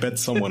shit, I bet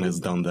someone has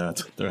done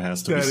that. There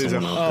has to That be is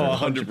someone out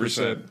there.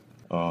 100%.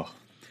 Oh,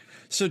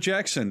 So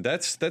Jackson,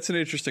 that's an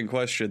interesting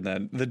question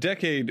then. The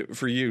decade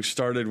for you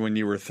started when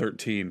you were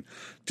 13.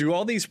 Do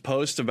all these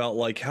posts about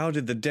like how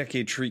did the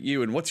decade treat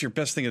you and what's your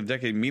best thing of the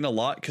decade mean a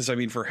lot? Because I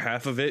mean, for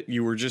half of it,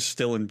 you were just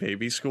still in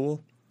baby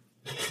school.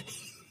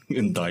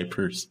 in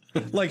diapers.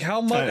 Like how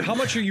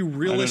much are you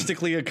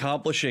realistically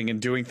accomplishing and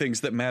doing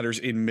things that matters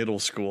in middle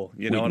school?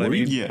 You know what I were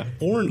you- mean? Yeah.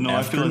 Born No, I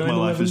after feel like my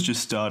life 9/11? is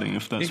just starting,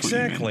 if that's what you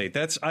mean. Exactly.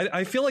 That's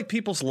I feel like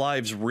people's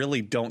lives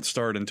really don't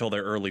start until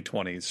their early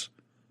 20s.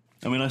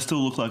 I mean, I still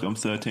look like I'm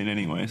 13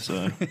 anyway,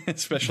 so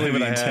Especially maybe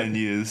when I in had 10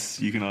 years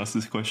you can ask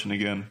this question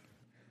again.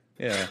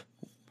 Yeah.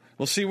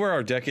 We'll see where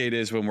our decade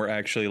is when we're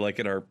actually like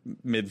in our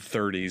mid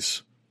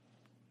 30s.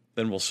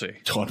 Then we'll see.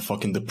 God,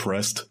 fucking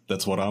depressed.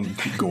 That's what I'm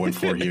going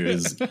for here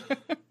is,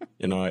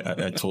 you know,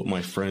 I told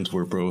my friends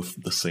we're both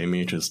the same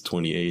age as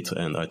 28,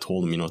 and I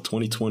told them, you know,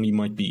 2020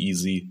 might be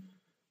easy,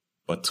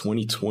 but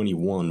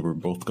 2021, we're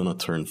both gonna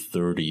turn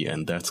 30,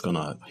 and that's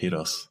gonna hit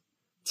us.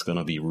 It's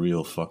gonna be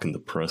real fucking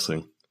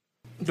depressing.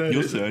 That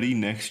You're is- 30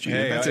 next year.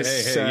 Hey, That's a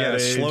hey, sad yeah,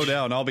 age. slow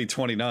down. I'll be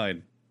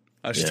 29.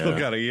 I've still Yeah.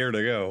 got a year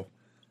to go.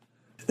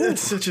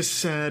 That's such a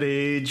sad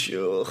age.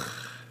 Ugh.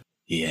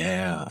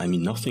 Yeah, I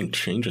mean, nothing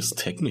changes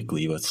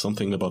technically, but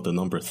something about the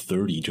number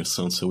 30 just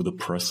sounds so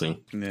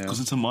depressing. Yeah.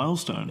 Because it's a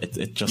milestone.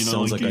 It just You know,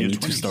 sounds like in I your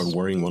need to 20s. start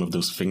wearing one of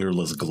those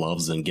fingerless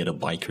gloves and get a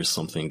bike or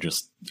something,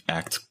 just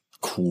act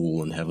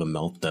cool and have a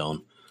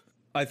meltdown.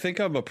 I think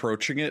I'm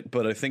approaching it,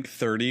 but I think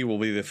 30 will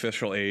be the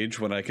official age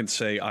when I can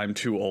say I'm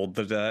too old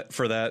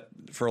for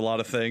a lot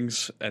of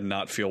things and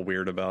not feel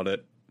weird about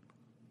it.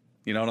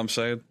 You know what I'm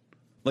saying?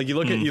 Like you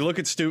look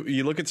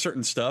at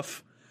certain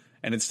stuff,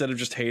 and instead of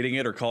just hating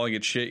it or calling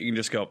it shit, you can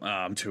just go,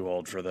 I'm too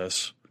old for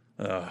this.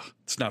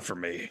 It's not for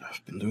me.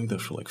 I've been doing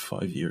that for like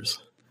 5 years,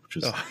 which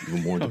is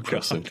even more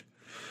depressing. God.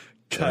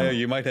 Kaya,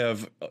 you might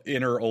have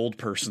inner old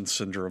person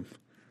syndrome.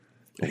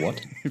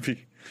 What?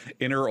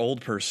 Inner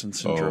old person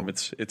syndrome. Oh.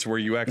 It's where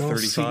you act No,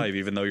 35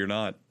 even though you're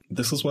not.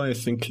 This is why I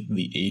think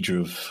the age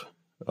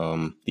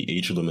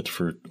limit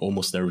for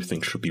almost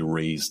everything should be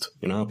raised.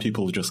 You know how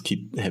people just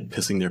keep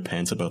pissing their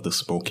pants about the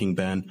smoking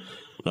ban?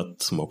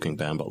 Not smoking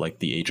ban, but like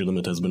the age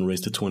limit has been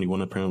raised to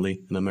 21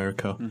 apparently in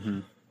America. Mm-hmm.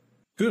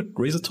 Good,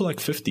 raise it to like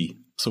 50.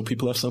 So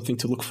people have something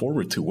to look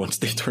forward to once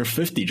they turn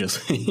 50.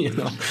 Just, you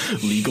know,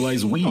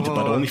 legalize weed,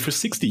 but only for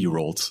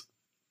 60-year-olds.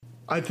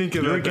 I think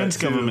about You're that against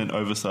too. government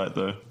oversight,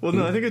 though. Well,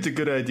 no, I think it's a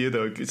good idea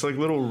though. It's like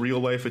little real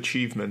life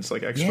achievements,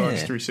 like Xbox Yeah.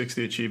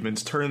 360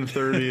 achievements. Turn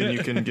 30 and you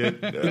can get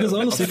Because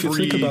honestly, a if you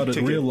think free about it,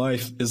 ticket. real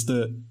life it's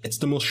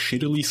the most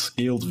shittily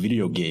scaled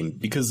video game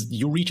because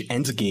you reach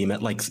endgame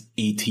at like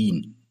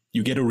 18.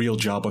 You get a real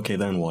job, okay,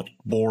 then what?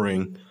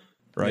 Boring,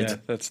 right? Yeah,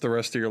 that's the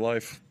rest of your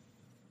life.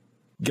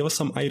 Give us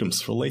some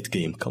items for late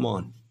game. Come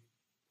on.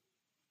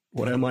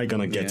 What am I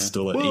gonna get Yeah.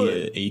 still at Well,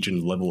 age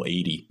and level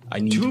 80? I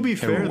need To be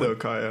fair heroin. though,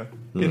 Kaya,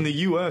 in the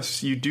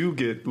U.S. you do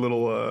get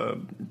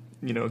little,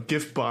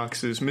 gift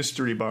boxes,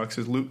 mystery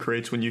boxes, loot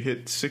crates when you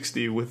hit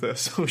 60 with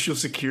Social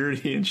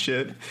Security and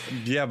shit.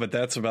 Yeah, but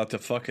that's about to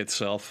fuck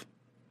itself.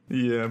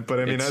 Yeah, but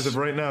I mean, It's- as of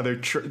right now,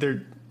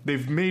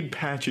 they've made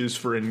patches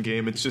for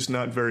in-game. It's just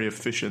not very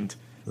efficient.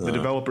 The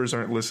developers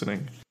aren't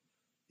listening.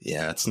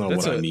 Yeah, it's not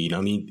That's what I a- need.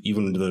 I mean,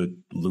 even the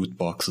loot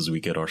boxes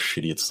we get are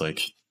shitty. It's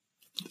like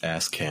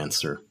ass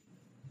cancer.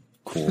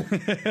 Cool.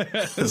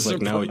 It's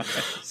like now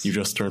you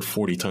just turned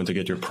 40, time to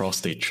get your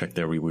prostate checked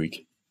every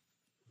week.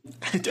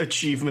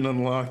 Achievement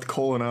unlocked,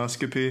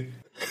 colonoscopy.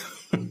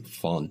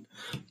 Fun.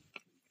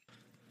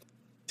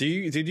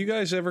 Did you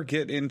guys ever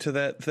get into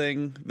that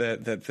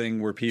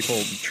thing where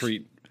people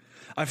treat?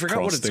 I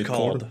forgot what it's Prostate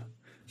called. porn?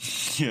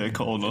 Yeah,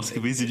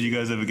 colonoscopies. Did you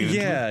guys ever get into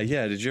it?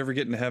 Yeah. Did you ever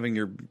get into having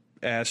your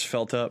ass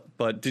felt up?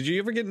 But did you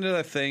ever get into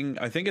that thing?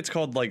 I think it's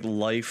called like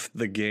Life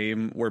the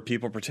Game, where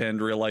people pretend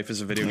real life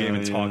is a video game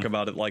and talk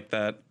about it like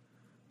that.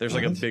 There's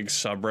like a big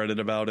subreddit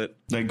about it.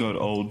 That got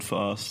old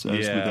fast,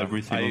 as with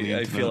everything on the I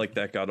internet. feel like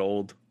that got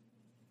old.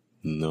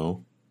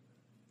 No.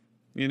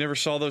 You never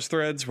saw those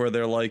threads where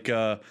they're like,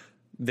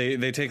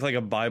 they take like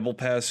a Bible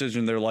passage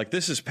and they're like,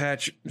 this is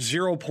patch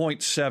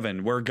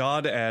 0.7 where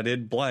God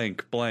added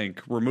blank,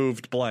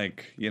 removed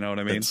blank. You know what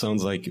I mean? It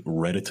sounds like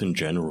Reddit in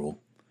general.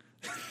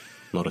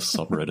 Not a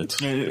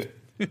subreddit.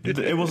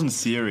 It wasn't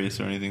serious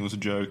or anything. It was a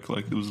joke.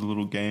 Like, it was a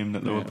little game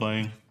that they were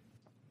playing.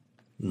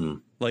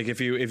 Like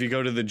if you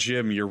go to the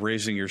gym, you're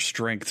raising your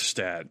strength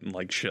stat and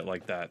like shit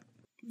like that.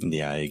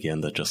 Yeah,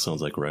 again, that just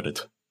sounds like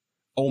Reddit.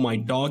 Oh, my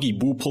doggy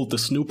boo pulled the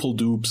snoople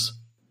dupes.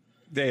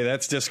 Hey,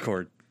 that's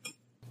Discord.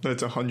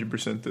 That's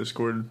 100%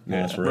 Discord.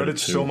 Yeah, it's Reddit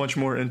Reddit's too. so much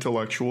more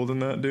intellectual than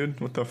that,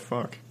 dude. What the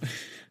fuck?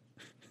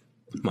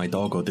 My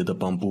doggo did a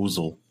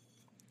bamboozle.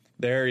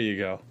 There you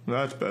go.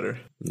 That's better.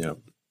 Yep.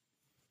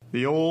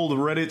 The old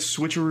Reddit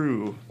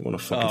switcheroo. I want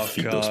to fucking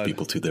feed those God.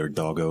 people to their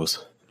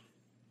doggos.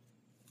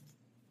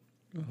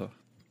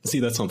 See,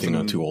 that's something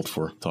I'm too old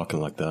for, talking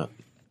like that.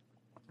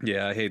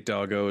 Yeah, I hate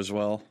doggo as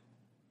well.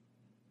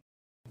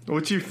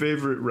 What's your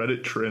favorite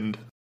Reddit trend?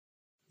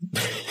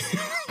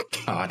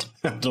 God,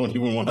 I don't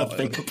even want to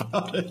think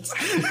about it.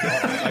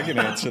 I can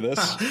answer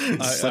this.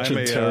 It's such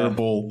a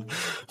terrible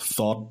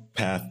thought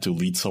path to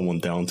lead someone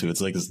down to.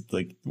 It's like,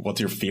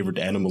 what's your favorite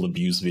animal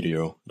abuse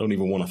video? I don't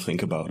even want to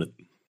think about it.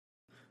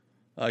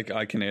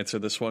 I can answer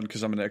this one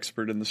because I'm an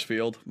expert in this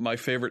field. My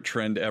favorite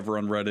trend ever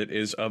on Reddit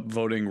is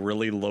upvoting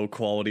really low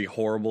quality,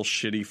 horrible,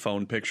 shitty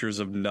phone pictures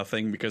of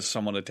nothing because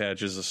someone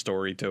attaches a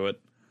story to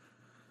it.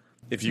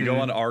 If you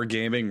go on R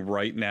Gaming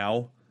right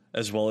now,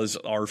 as well as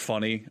R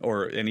Funny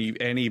or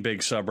any big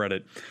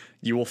subreddit,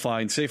 you will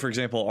find, say for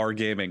example, R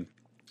Gaming.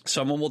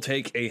 Someone will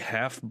take a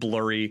half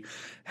blurry,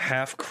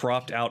 half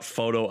cropped out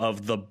photo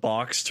of the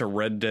box to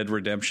Red Dead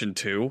Redemption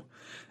 2.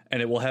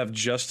 And it will have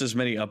just as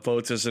many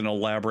upvotes as an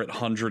elaborate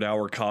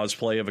 100-hour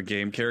cosplay of a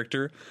game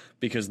character,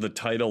 because the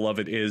title of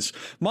it is,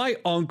 "My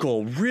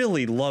uncle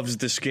really loves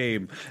this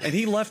game, and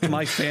he left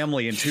my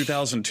family in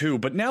 2002,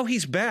 but now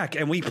he's back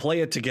and we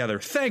play it together.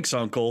 Thanks,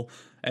 uncle."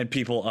 And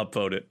people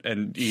upvote it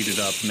and eat it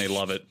up, and they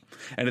love it.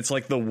 And it's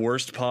like the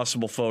worst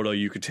possible photo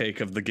you could take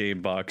of the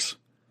game box.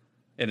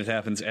 And it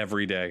happens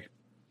every day.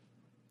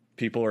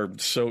 People are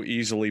so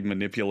easily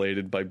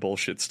manipulated by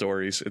bullshit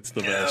stories. It's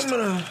the best.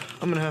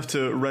 I'm gonna have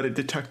to Reddit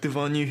detective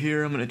on you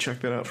here. I'm gonna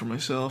check that out for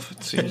myself.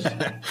 It seems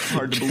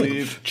hard to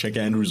believe. Check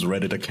Andrew's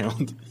Reddit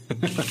account.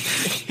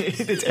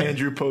 It's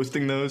Andrew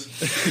posting those.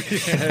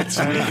 Yeah, it's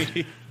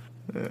me.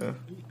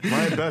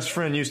 My best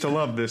friend used to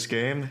love this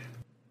game.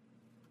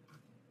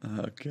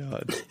 Oh,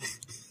 God.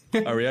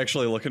 Are we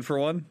actually looking for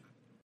one?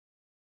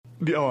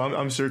 Oh,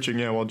 I'm searching.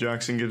 Yeah, while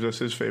Jackson gives us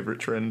his favorite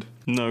trend.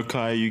 No,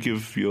 Kai, you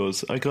give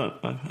yours. I can't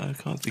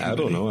think I of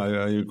don't any. know.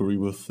 I agree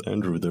with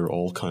Andrew. They're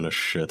all kind of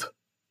shit.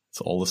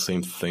 It's all the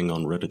same thing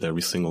on Reddit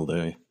every single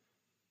day.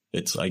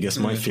 It's, I guess,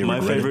 my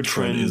favorite Reddit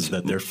trend is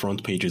that their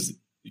front page is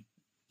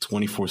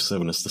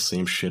 24/7. It's the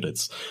same shit.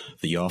 It's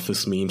The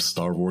Office memes,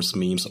 Star Wars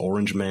memes,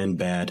 Orange Man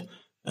bad,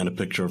 and a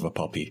picture of a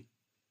puppy.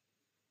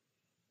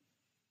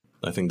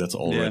 I think that's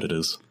all Reddit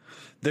is.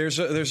 There's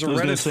a I was Reddit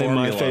gonna say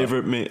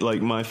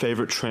formula. my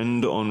favorite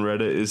trend on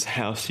Reddit is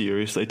how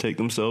serious they take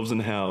themselves and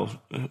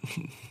how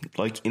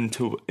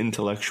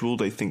intellectual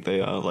they think they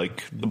are.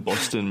 Like the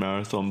Boston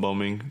Marathon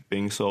bombing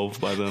being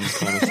solved by them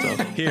kind of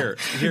stuff.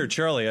 Here,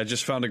 Charlie, I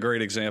just found a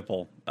great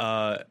example.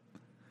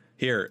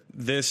 Here,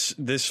 this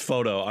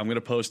photo, I'm going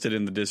to post it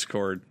in the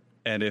Discord,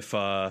 and if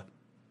our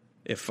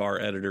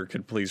editor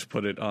could please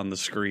put it on the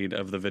screen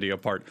of the video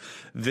part.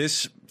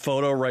 This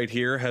photo right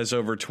here has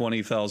over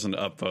 20,000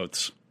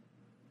 upvotes.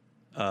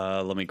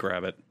 Let me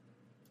grab it.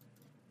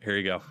 Here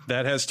you go.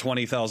 That has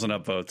 20,000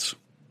 upvotes.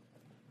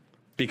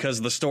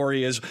 Because the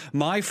story is,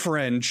 my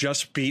friend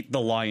just beat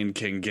the Lion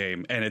King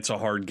game, and it's a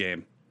hard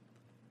game.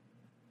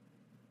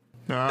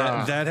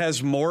 That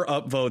has more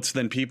upvotes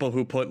than people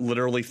who put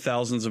literally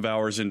thousands of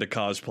hours into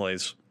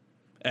cosplays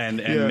and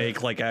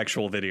make like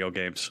actual video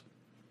games.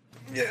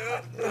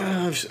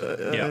 I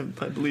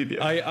believe you.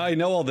 I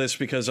know all this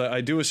because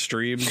I do a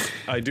stream.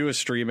 I do a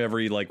stream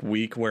every like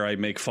week where I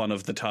make fun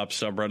of the top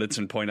subreddits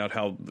and point out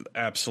how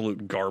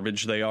absolute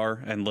garbage they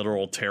are and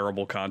literal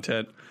terrible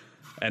content.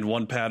 And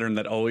one pattern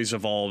that always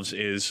evolves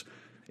is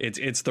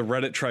it's the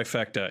Reddit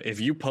trifecta. If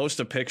you post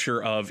a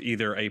picture of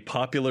either a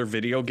popular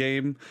video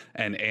game,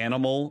 an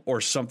animal,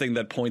 or something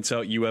that points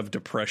out you have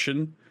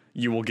depression,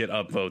 you will get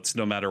upvotes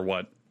no matter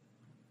what.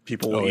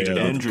 People will eat it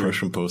up. The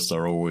depression posts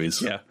are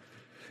always... Yeah.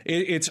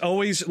 It's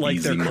always like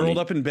Easy they're curled money.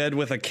 up in bed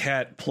with a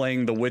cat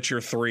playing The Witcher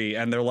 3,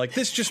 and they're like,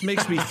 this just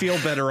makes me feel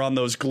better on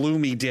those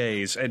gloomy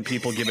days, and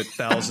people give it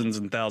thousands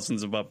and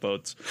thousands of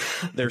upvotes.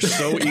 They're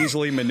so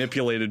easily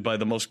manipulated by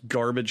the most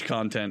garbage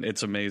content.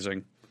 It's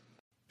amazing.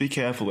 Be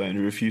careful,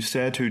 Andrew. If you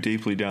stare too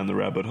deeply down the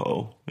rabbit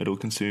hole, it'll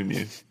consume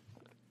you.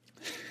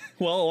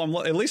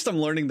 Well, at least I'm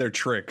learning their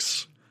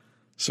tricks.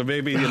 So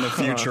maybe in the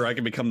future I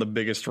can become the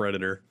biggest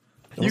Redditor.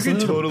 You Wasn't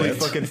can it a totally bet?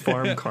 fucking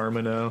farm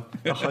karma now.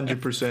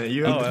 100%.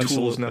 You have the tools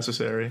absolutely.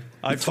 necessary.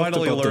 I talked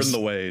finally about learned this.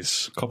 the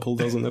ways. A couple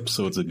dozen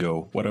episodes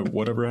ago.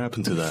 Whatever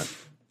happened to that?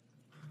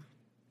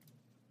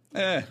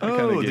 I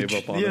kind of gave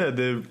up on it.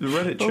 the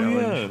Reddit Oh,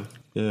 challenge.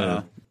 yeah.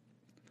 Yeah.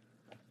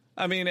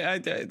 I mean,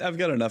 I've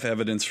got enough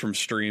evidence from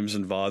streams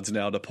and VODs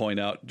now to point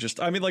out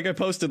I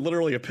posted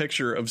literally a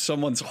picture of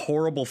someone's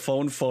horrible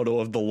phone photo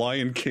of the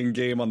Lion King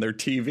game on their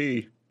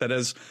TV that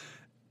has,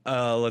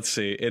 let's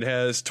see, it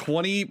has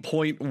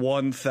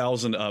 20.1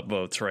 thousand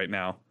upvotes right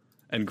now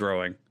and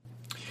growing.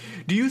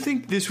 Do you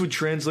think this would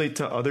translate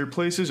to other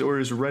places, or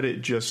is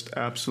Reddit just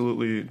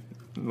absolutely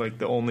like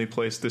the only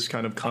place this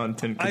kind of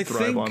content could I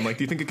thrive think- on? Like,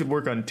 do you think it could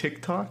work on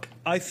TikTok?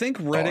 I think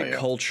Reddit yeah.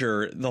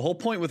 culture, the whole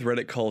point with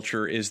Reddit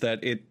culture is that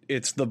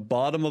it's the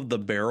bottom of the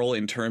barrel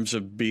in terms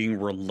of being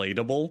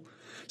relatable.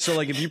 So,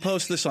 like, if you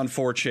post this on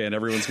 4chan,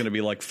 everyone's going to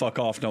be like, fuck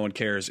off, no one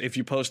cares. If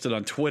you post it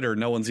on Twitter,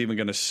 no one's even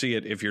going to see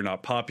it if you're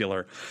not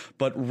popular.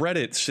 But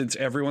Reddit, since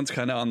everyone's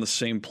kind of on the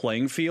same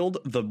playing field,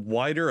 the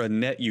wider a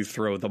net you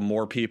throw, the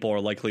more people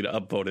are likely to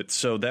upvote it.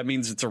 So that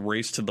means it's a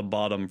race to the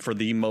bottom for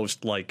the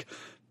most, like,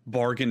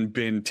 bargain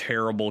bin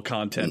terrible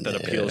content that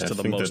appeals to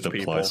the most I think that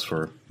people. applies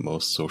for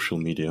most social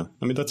media.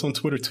 I mean, that's on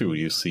Twitter too.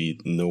 You see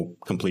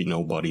complete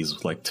nobodies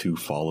with like 2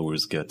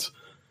 followers get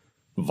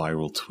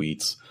viral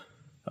tweets.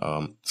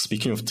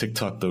 Speaking of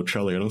TikTok though,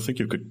 Charlie, I don't think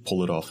you could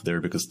pull it off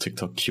there because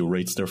TikTok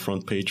curates their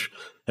front page.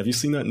 Have you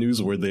seen that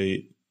news where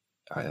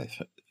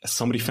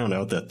somebody found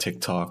out that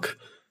TikTok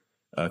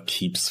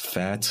keeps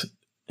fat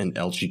and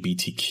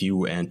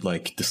LGBTQ and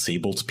like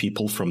disabled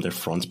people from their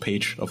front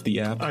page of the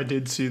app? I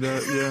did see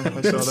that. Yeah,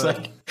 I saw It's that.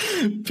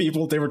 like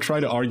people, they were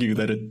trying to argue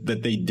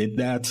that they did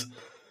that,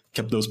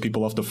 kept those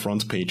people off the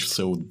front page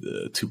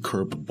to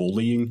curb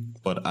bullying,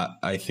 but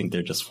I think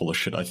they're just full of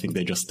shit. I think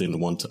they just didn't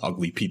want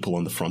ugly people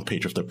on the front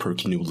page of their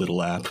perky new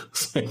little app.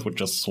 So it would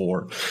just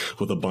soar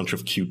with a bunch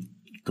of cute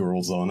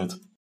girls on it.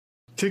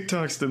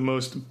 TikTok's the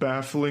most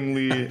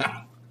bafflingly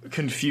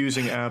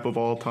confusing app of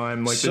all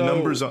time. Like, So-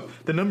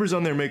 the numbers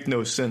on there make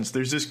no sense.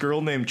 There's this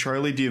girl named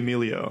Charlie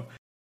D'Amelio.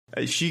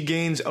 She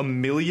gains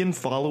 1 million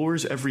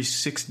followers every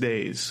 6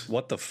 days.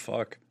 What the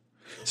fuck?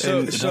 So,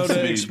 And it so has to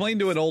to be explain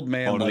to an old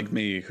man on like it.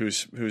 me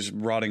who's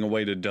rotting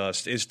away to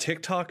dust, is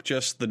TikTok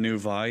just the new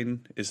Vine?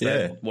 Is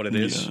that Yeah. what it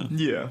is? Yeah.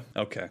 Yeah.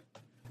 Okay.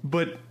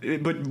 But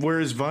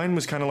whereas Vine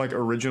was kind of like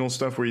original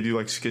stuff where you do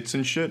like skits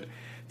and shit,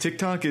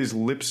 TikTok is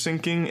lip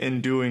syncing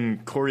and doing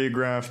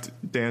choreographed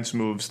dance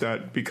moves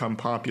that become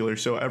popular.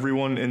 So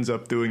everyone ends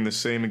up doing the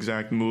same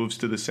exact moves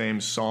to the same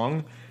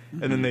song.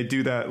 And then they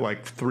do that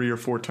like 3 or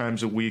 4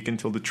 times a week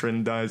until the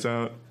trend dies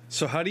out.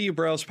 So how do you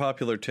browse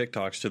popular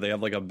TikToks? Do they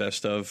have like a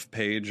best of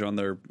page on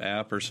their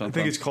app or I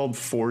something? think it's called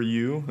For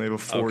You. They have a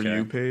For Okay.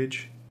 You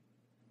page.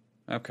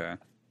 Okay.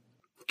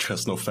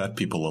 Just no fat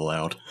people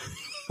allowed.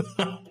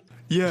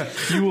 Yeah,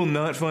 you will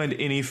not find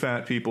any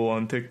fat people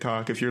on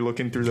TikTok if you're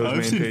looking through those I've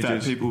main seen pages.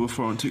 fat people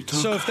before on TikTok.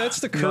 So if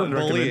that's the Not current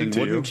recommended bullying, to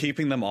wouldn't you.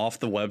 keeping them off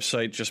the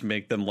website just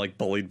make them like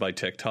bullied by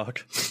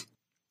TikTok?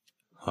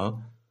 Huh?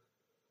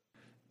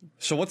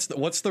 So what's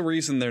the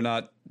reason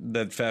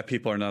that fat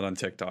people are not on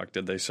TikTok?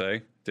 Did they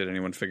say? Did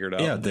anyone figure it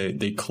out? Yeah,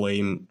 they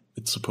claim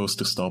it's supposed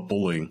to stop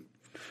bullying.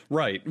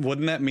 Right.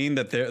 Wouldn't that mean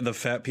that the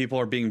fat people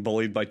are being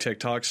bullied by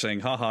TikTok saying,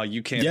 haha,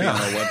 you can't Yeah. be on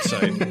our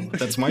website?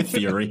 That's my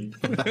theory.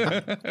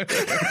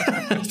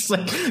 It's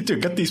like,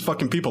 dude, get these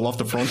fucking people off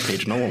the front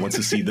page. No one wants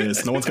to see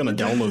this. No one's gonna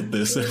download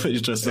this if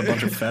it's just a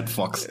bunch of fat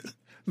fucks.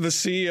 The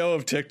CEO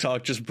of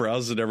TikTok just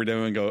browses it every day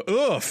and go,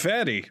 ugh,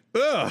 fatty.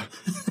 Ugh,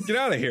 get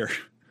out of here.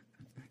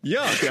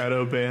 Yuck.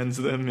 Shadow bans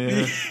them,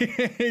 yeah.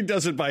 He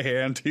does it by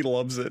hand. He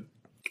loves it.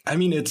 I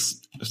mean,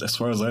 it's, as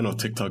far as I know,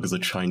 TikTok is a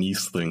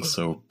Chinese thing,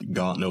 so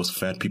God knows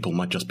fat people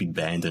might just be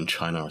banned in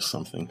China or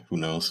something. Who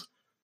knows?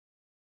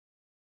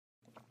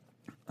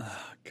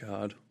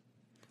 God.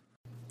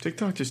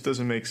 TikTok just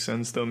doesn't make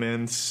sense, though,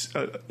 man.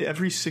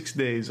 Every 6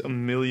 days,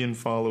 1 million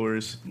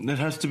followers. It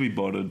has to be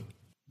botted.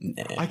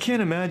 I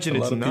can't imagine A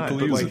it's lot of not, people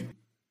but use like it.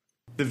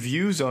 the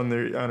views on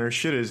her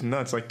shit is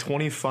nuts. Like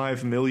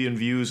 25 million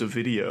views a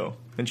video,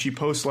 and she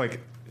posts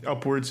like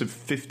upwards of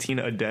 15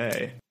 a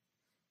day.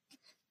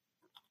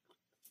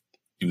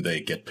 Do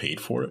they get paid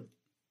for it?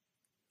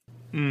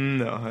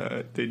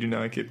 No, they do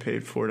not get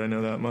paid for it. I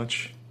know that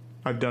much.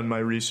 I've done my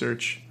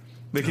research.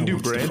 They can do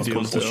what's the brand fuck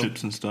deals though.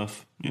 Sponsorships and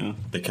stuff. Yeah.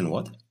 They can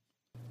what?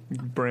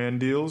 Brand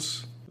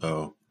deals.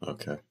 Oh,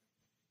 okay.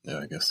 Yeah,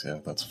 I guess, yeah,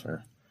 that's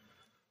fair.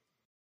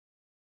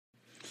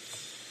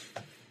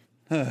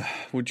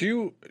 Would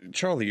you,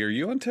 Charlie, are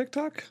you on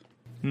TikTok?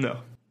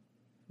 No.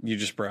 You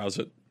just browse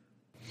it.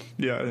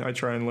 Yeah, I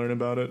try and learn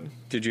about it.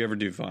 Did you ever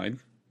do Vine?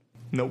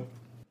 Nope.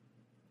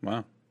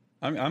 Wow.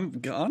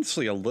 I'm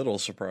honestly a little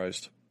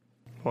surprised.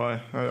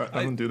 Why?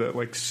 I don't do that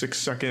like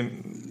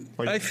 6-second.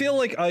 Like, I feel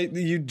like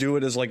you do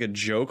it as like a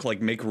joke,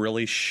 like make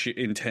really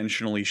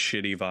intentionally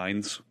shitty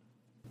vines.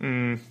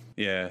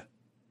 Yeah.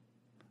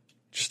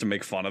 Just to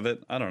make fun of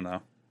it. I don't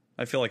know.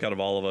 I feel like out of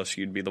all of us,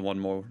 you'd be the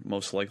one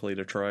most likely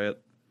to try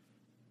it.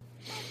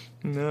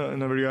 No, I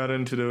never got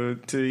into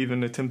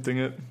even attempting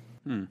it.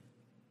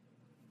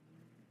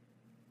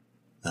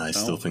 I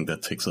still think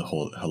that takes a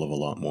whole hell of a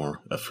lot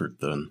more effort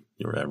than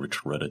your average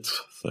Reddit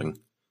thing.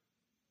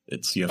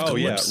 You have to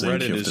lip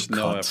sync, you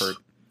have to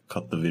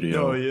cut the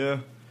video. Oh yeah.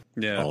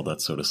 Yeah, all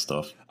that sort of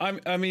stuff.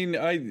 I mean,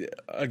 I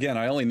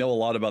only know a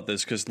lot about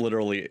this because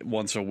literally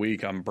once a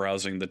week I'm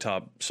browsing the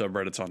top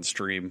subreddits on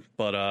stream.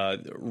 But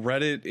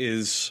Reddit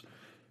is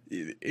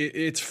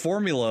its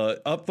formula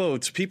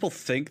upvotes. People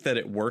think that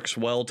it works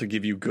well to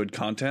give you good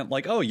content,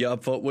 like, oh, you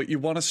upvote what you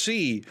want to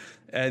see,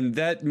 and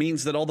that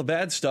means that all the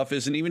bad stuff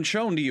isn't even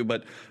shown to you.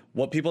 But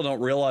what people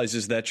don't realize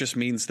is that just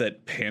means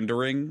that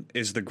pandering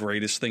is the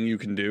greatest thing you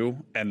can do,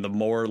 and the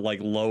more like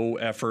low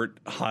effort,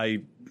 high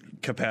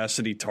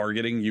capacity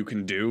targeting you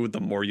can do, the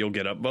more you'll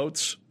get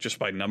upvotes just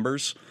by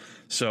numbers.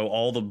 So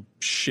all the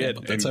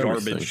shit and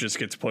garbage just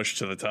gets pushed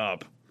to the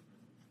top.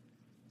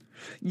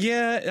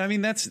 Yeah, I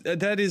mean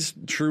that is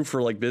true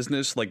for like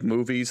business, like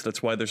movies.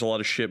 That's why there's a lot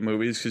of shit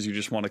movies, because you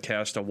just want to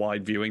cast a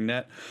wide viewing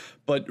net.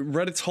 But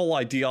Reddit's whole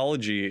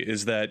ideology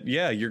is that,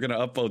 yeah, you're going to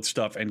upvote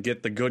stuff and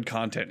get the good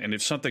content, and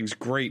if something's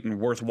great and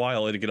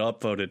worthwhile, it'll get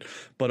upvoted.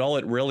 But all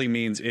it really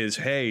means is,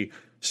 hey,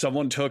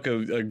 someone took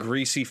a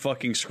greasy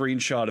fucking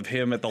screenshot of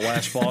him at the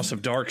last boss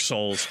of Dark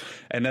Souls,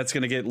 and that's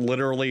going to get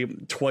literally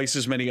twice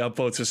as many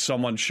upvotes as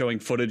someone showing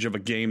footage of a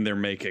game they're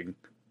making.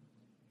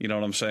 You know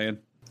what I'm saying?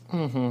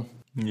 Mm-hmm.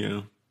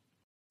 Yeah.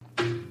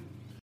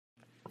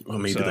 Well,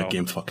 maybe that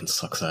game fucking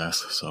sucks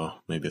ass, so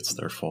maybe it's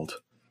their fault.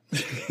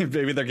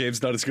 Maybe their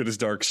game's not as good as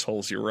Dark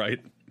Souls, you're right.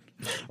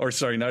 Or,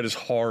 sorry, not as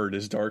hard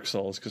as Dark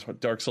Souls, because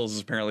Dark Souls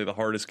is apparently the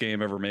hardest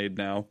game ever made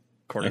now,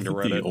 according to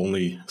Reddit. The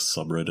only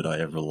subreddit I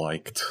ever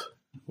liked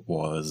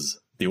was...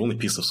 The only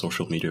piece of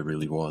social media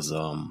really was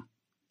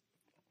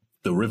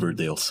the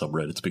Riverdale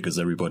subreddit, because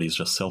everybody's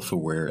just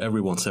self-aware,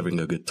 everyone's having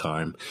a good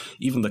time.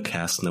 Even the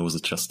cast knows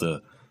it's just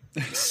a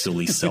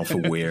silly,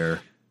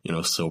 self-aware,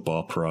 soap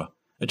opera.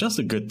 It's just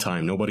a good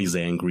time. Nobody's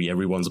angry.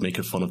 Everyone's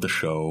making fun of the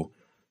show.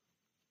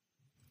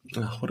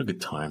 Oh, what a good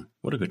time.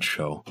 What a good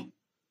show.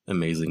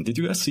 Amazing. Did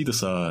you guys see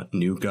this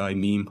new guy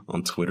meme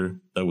on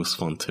Twitter? That was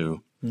fun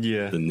too.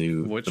 Yeah.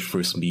 The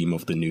first meme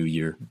of the new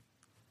year.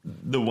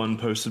 The one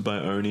posted by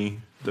Oni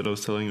that I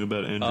was telling you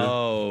about, Andrew.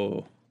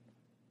 Oh.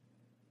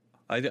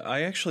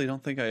 I actually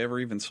don't think I ever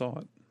even saw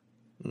it.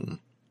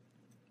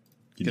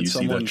 Did you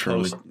see that,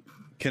 Charlie?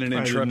 Can an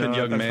intrepid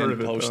young man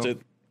post it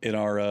in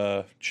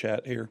our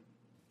chat here?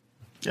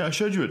 Yeah, I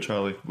showed you it,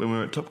 Charlie, when we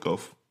were at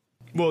Topgolf.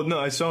 Well, no,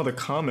 I saw the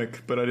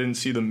comic, but I didn't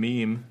see the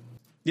meme.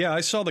 Yeah,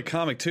 I saw the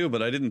comic too,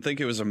 but I didn't think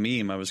it was a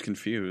meme. I was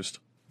confused.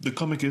 The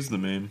comic is the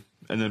meme,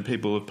 and then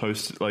people have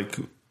posted,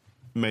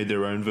 made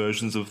their own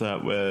versions of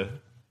that where...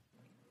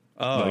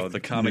 Oh, the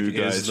comic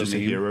is just the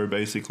a hero,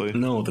 basically.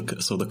 No,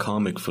 so the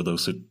comic, for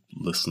those who are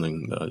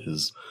listening,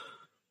 is,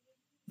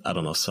 I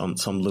don't know, some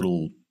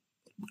little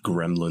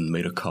gremlin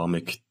made a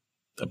comic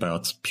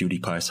about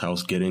PewDiePie's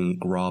house getting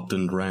robbed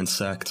and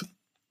ransacked,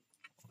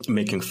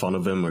 making fun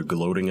of him or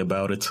gloating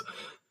about it.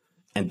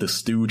 And the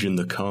stooge in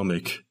the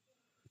comic,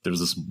 there's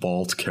this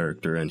bald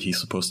character, and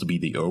he's supposed to be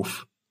the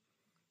oaf.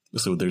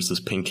 So there's this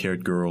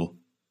pink-haired girl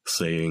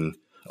saying,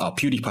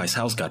 PewDiePie's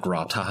house got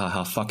robbed, ha ha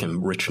ha,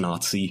 fucking rich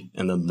Nazi.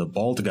 And then the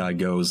bald guy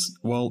goes,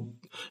 well,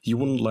 you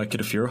wouldn't like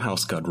it if your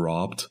house got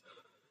robbed.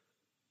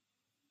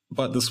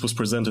 But this was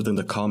presented in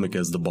the comic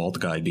as the bald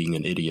guy being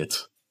an idiot.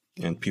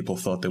 And people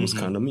thought that was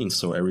kind of mean,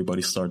 so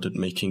everybody started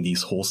making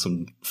these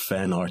wholesome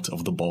fan art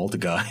of the bald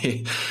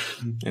guy.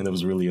 And it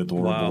was really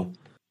adorable.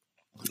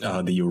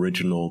 Wow. The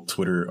original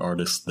Twitter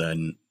artist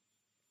then,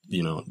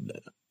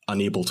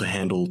 unable to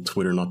handle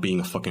Twitter not being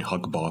a fucking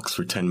hug box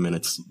for 10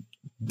 minutes,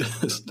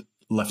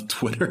 left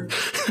Twitter.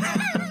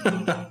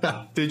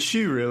 Did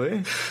she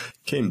really?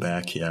 Came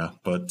back, yeah,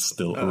 but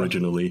still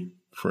originally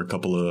for a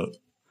couple of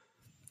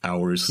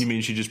hours. You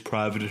mean she just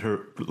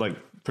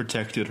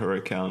protected her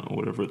account or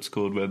whatever it's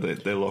called, where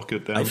they lock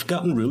it down? I've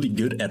gotten really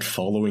good at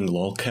following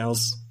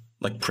lolcows,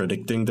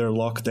 predicting their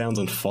lockdowns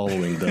and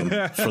following them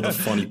for the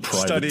funny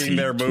private studying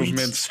their tweets.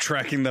 Movements,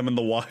 tracking them in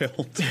the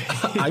wild.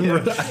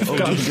 I've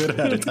gotten good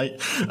at it.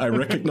 I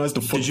recognize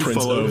the footprints. Did you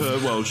follow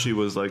her while she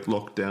was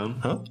locked down?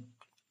 Huh?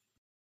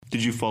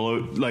 Did you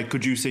follow,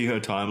 could you see her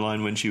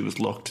timeline when she was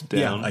locked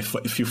down? Yeah,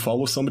 if you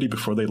follow somebody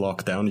before they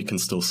lock down, you can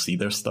still see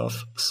their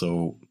stuff.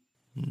 So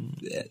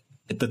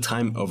at the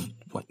time of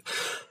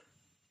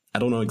I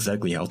don't know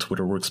exactly how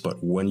Twitter works,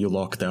 but when you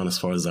lock down, as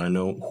far as I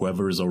know,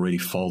 whoever is already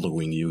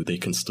following you, they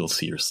can still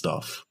see your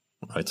stuff,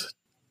 right?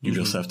 You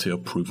just have to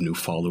approve new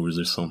followers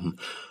or something.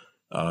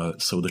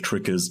 So the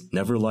trick is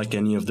never like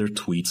any of their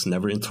tweets,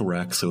 never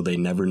interact so they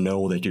never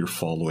know that you're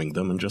following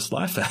them, and just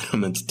laugh at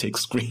them and take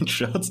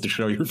screenshots to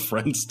show your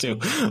friends to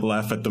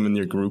laugh at them in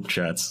your group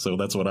chats. So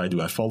that's what I do.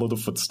 I follow the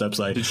footsteps.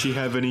 Did she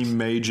have any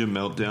major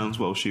meltdowns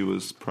while she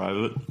was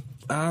private?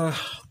 I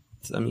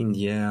mean,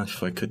 yeah,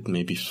 if I could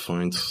maybe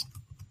find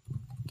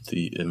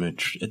the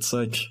image. It's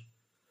like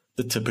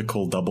the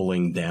typical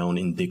doubling down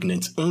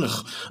indignant,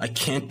 ugh, I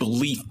can't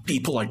believe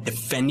people are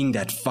defending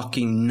that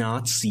fucking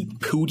Nazi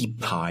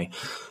PewDiePie.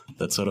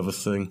 That sort of a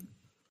thing.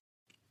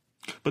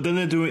 But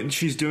then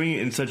she's doing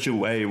it in such a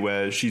way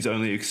where she's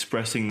only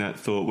expressing that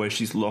thought where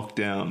she's locked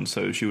down,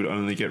 so she would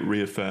only get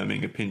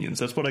reaffirming opinions.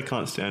 That's what I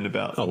can't stand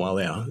about. Oh, well,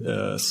 yeah.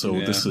 This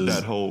is...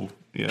 that whole...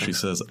 Yeah. She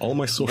says, all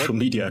my social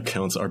media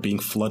accounts are being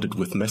flooded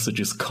with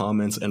messages,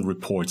 comments, and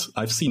reports.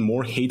 I've seen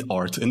more hate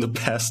art in the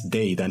past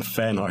day than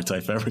fan art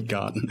I've ever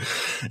gotten.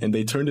 And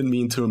they turned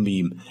me into a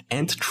meme.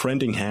 And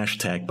trending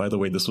hashtag. By the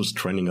way, this was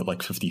trending at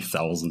like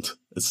 50,000.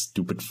 A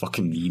stupid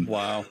fucking meme.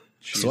 Wow.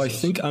 Jesus. So I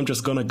think I'm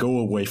just gonna go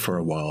away for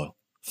a while.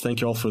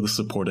 Thank you all for the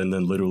support. And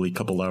then literally a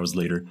couple hours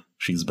later,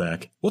 she's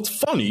back. What's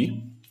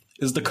funny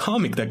is the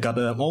comic that got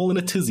them all in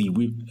a tizzy.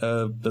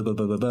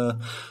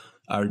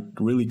 I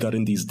really got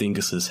in these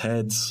dinguses'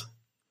 heads,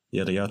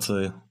 yada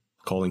yada,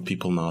 calling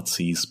people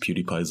Nazis,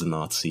 PewDiePie's a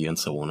Nazi, and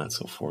so on and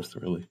so forth,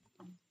 really.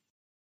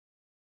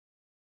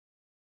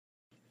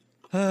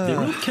 They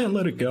really can't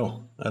let it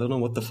go. I don't know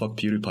what the fuck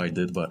PewDiePie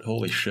did, but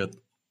holy shit.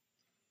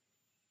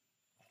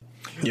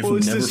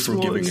 You've never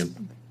forgiving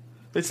him.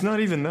 It's not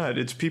even that.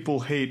 It's people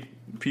hate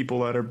people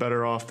that are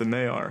better off than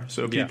they are.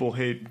 So people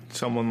hate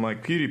someone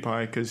like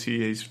PewDiePie because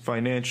he is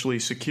financially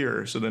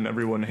secure. So then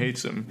everyone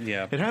hates him.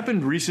 Yeah. It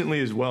happened recently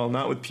as well.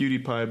 Not with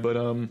PewDiePie, but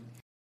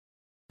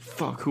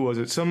who was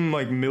it? Some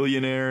like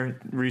millionaire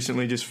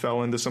recently just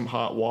fell into some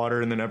hot water,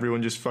 and then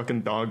everyone just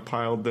fucking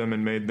dogpiled them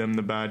and made them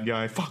the bad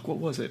guy. Fuck, what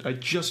was it? I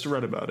just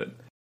read about it.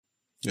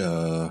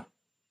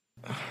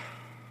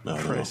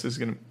 Christ, this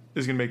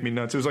is gonna make me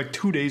nuts. It was like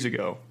 2 days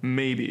ago,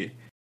 maybe.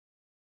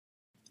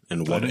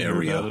 In what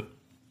area?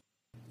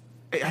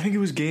 I think it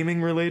was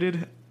gaming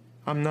related.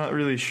 I'm not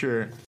really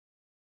sure.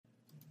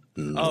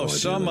 No,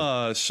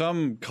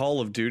 some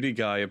Call of Duty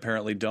guy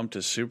apparently dumped a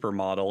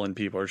supermodel, and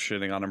people are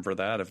shitting on him for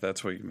that. If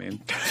that's what you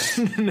mean.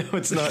 No,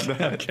 it's not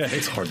that. Okay.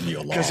 It's hardly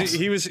a loss. Because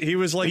he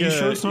was like he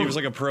was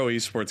like a pro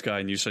esports guy,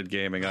 and you said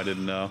gaming. I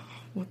didn't know.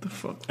 What the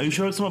fuck? Are you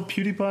sure it's not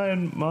PewDiePie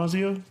and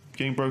Marzio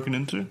getting broken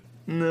into?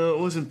 No, it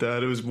wasn't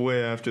that. It was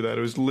way after that.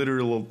 It was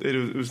literal.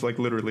 It was like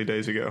literally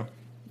days ago.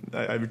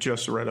 I've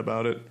just read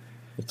about it.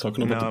 You're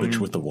talking about the bitch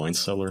with the wine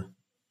cellar?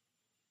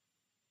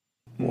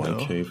 Wine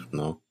cave?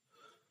 No.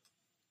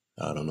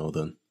 I don't know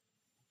then.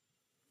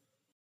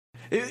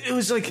 It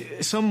was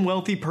like some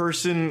wealthy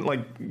person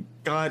like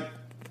got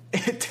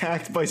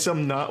attacked by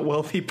some not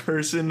wealthy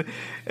person,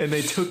 and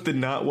they took the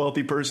not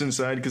wealthy person's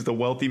side because the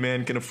wealthy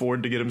man can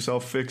afford to get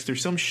himself fixed or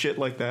some shit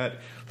like that.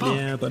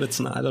 Yeah, but it's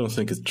not. I don't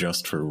think it's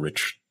just for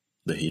rich.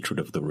 The hatred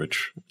of the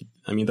rich.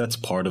 I mean, that's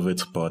part of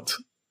it, but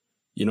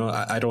you know,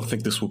 I don't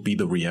think this would be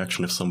the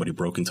reaction if somebody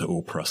broke into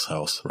Oprah's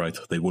house, right?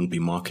 They wouldn't be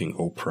mocking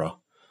Oprah.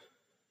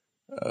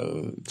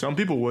 Some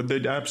people would.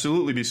 They'd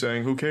absolutely be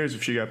saying, who cares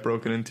if she got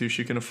broken into?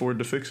 She can afford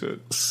to fix it.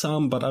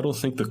 Some, but I don't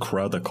think the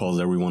crowd that calls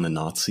everyone a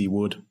Nazi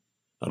would.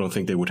 I don't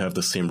think they would have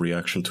the same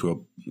reaction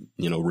to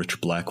a,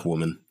 rich black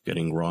woman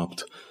getting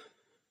robbed.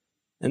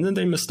 And then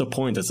they miss the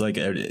point. It's like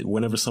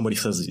whenever somebody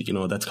says,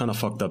 that's kind of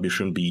fucked up, you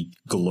shouldn't be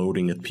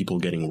gloating at people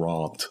getting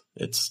robbed.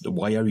 It's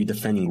why are you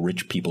defending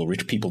rich people?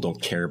 Rich people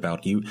don't care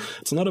about you.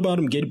 It's not about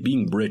him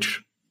being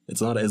rich.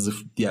 It's not as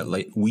if,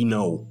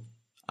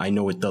 I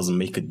know it doesn't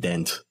make a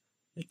dent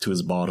to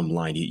his bottom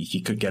line.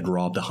 He could get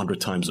robbed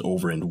 100 times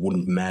over and it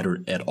wouldn't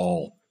matter at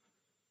all.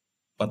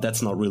 But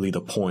that's not really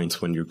the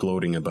point when you're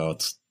gloating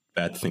about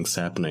bad things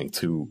happening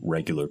to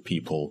regular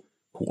people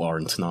who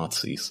aren't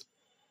Nazis.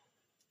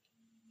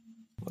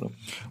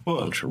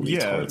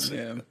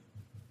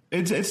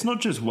 It's not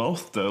just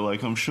wealth though.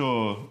 Like I'm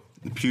sure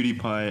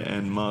PewDiePie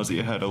and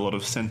Marzia had a lot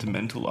of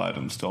sentimental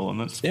items stolen.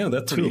 That's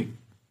too.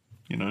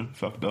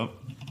 Fucked up.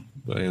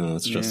 But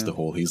it's just the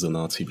whole he's a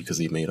Nazi because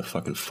he made a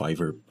fucking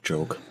Fiverr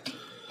joke.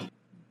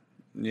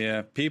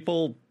 Yeah,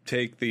 people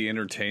take the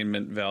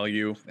entertainment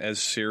value as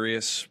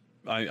serious.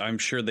 I'm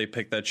sure they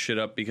pick that shit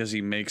up because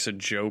he makes a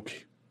joke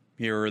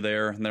here or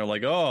there, and they're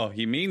like, "Oh,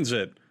 he means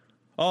it."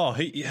 Oh,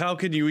 how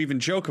could you even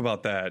joke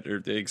about that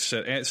or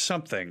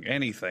something,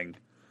 anything?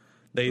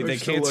 They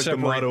can't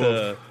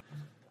separate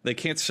they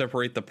can't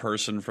separate the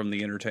person from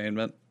the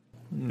entertainment.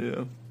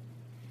 Yeah,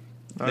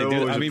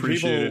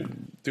 people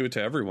do it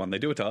to everyone. They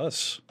do it to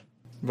us.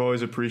 I've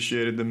always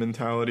appreciated the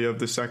mentality of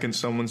the second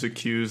someone's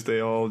accused, they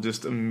all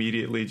just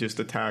immediately just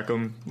attack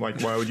them.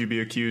 Like, why would you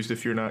be accused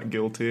if you're not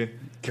guilty?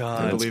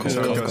 God, I believe is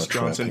how Gus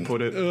Johnson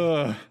put it.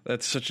 Ugh,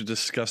 that's such a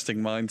disgusting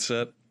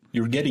mindset.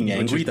 You're getting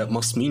angry. That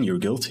must mean you're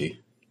guilty.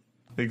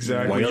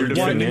 Exactly. Why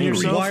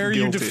are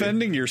you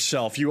defending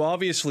yourself? You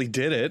obviously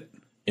did it.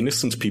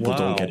 Innocent people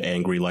don't get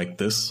angry like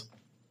this.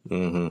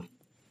 Mm-hmm.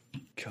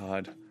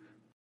 God.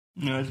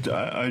 Yeah,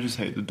 I just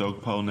hate the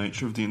dogpile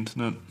nature of the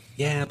internet.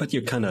 Yeah, but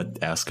you're kind of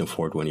asking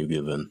for it when you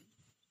give in.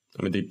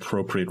 I mean, the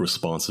appropriate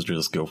response is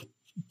just go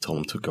tell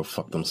them to go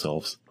fuck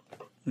themselves.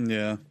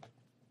 Yeah.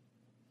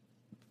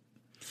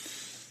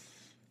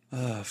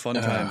 Fun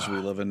times we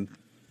live in.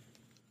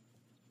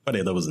 But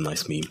yeah, that was a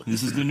nice meme.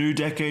 This is the new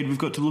decade we've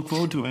got to look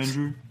forward to,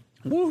 Andrew.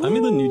 I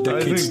mean, the new I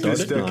decade think started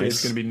this decade's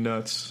nice. going to be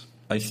nuts.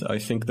 I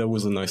think that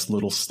was a nice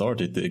little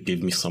start. It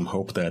gave me some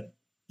hope that,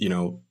 you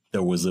know,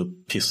 there was a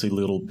pissy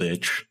little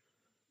bitch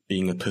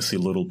being a pissy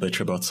little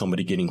bitch about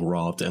somebody getting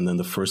robbed, and then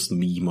the first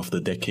meme of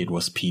the decade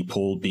was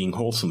people being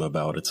wholesome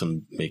about it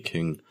and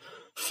making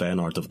fan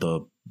art of the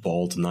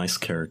bald, nice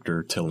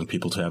character telling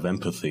people to have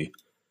empathy.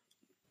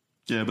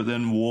 Yeah, but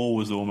then war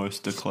was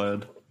almost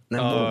declared.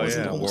 Now, war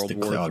wasn't almost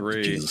World War declared.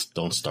 III. Jesus,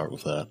 don't start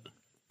with that.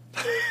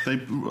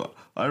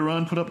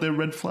 Iran put up their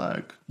red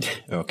flag.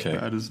 Okay.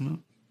 Bad,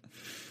 isn't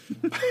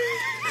it?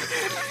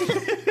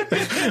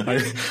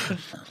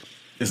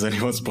 Is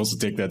anyone supposed to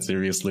take that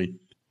seriously?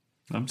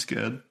 I'm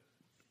scared.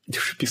 You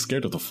should be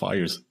scared of the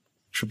fires. You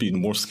should be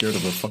more scared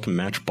of a fucking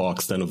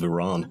matchbox than of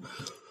Iran.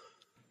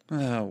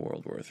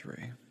 World War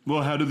III.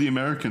 Well, how do the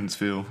Americans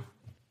feel?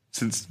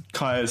 Since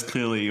Kaya is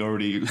clearly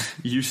already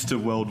used to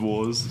world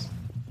wars.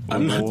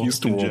 I'm not war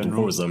used to in world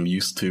general. wars. I'm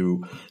used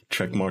to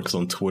check marks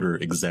on Twitter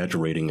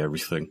exaggerating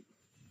everything.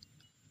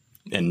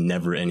 And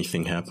never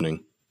anything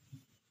happening.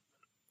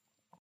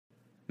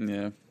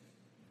 Yeah.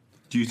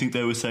 Do you think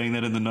they were saying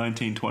that in the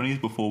 1920s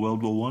before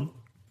World War One?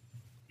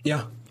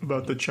 Yeah.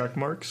 About the check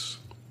marks.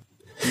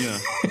 Yeah.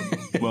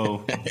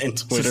 Well, And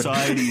Twitter.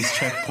 society's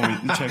check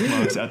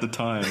marks at the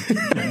time.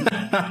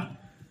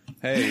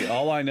 Hey,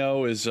 all I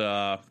know is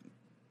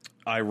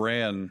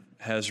Iran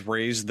has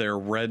raised their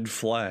red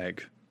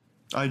flag.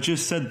 I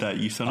just said that,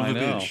 you son of I a know,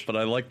 bitch. but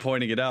I like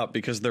pointing it out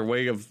because their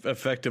way of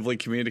effectively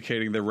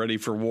communicating they're ready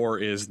for war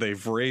is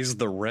they've raised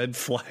the red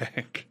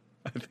flag.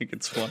 I think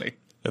it's funny.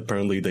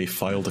 Apparently they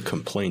filed a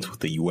complaint with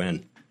the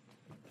UN.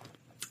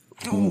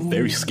 Ooh,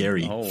 very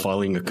scary,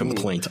 filing a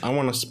complaint. I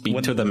want to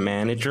speak to the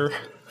manager.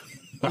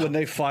 When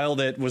they filed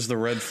it, was the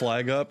red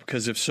flag up?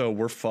 Because if so,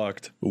 we're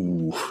fucked.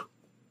 Ooh.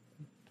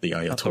 The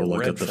Ayatollah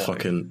red got the flag.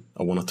 fucking,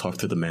 I want to talk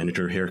to the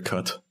manager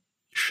haircut.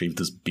 Shaved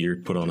his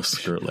beard, put on a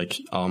skirt, like,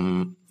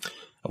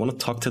 I want to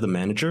talk to the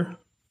manager.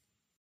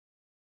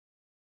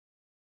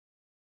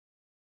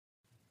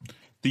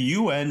 The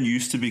UN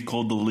used to be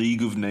called the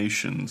League of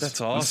Nations. That's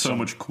It was so awesome.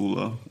 much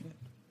cooler.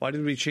 Why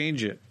did we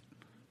change it?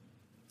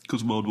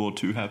 Because World War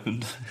II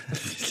happened.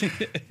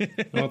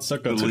 Oh, it's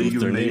not The got to do League with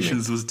of their naming.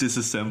 Nations was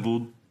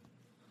disassembled.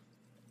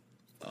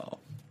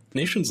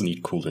 Nations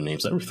need cooler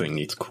names. Everything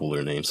needs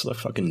cooler names. Like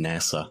fucking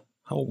NASA.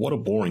 What a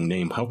boring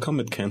name. How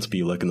come it can't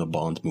be like in the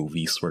Bond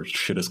movies where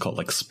shit is called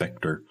like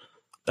Spectre?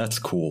 That's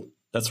cool.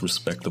 That's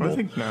respectable. I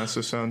think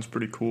NASA sounds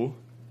pretty cool.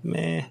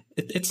 Meh.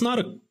 It's not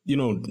a, you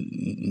know,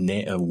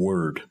 a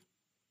word.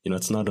 You know,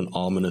 it's not an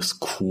ominous,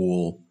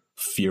 cool,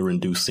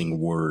 fear-inducing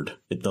word.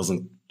 It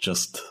doesn't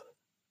just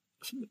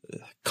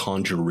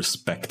conjure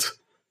respect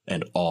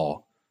and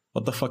awe.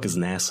 What the fuck is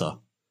NASA?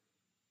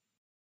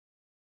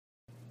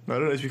 I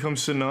don't know, it's become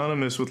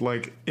synonymous with,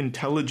 like,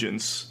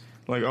 intelligence.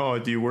 Like, oh,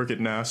 do you work at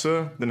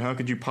NASA? Then how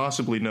could you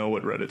possibly know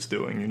what Reddit's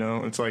doing, you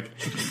know? It's like,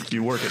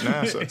 you work at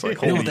NASA. It's like,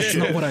 holy No, that's shit.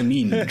 not what I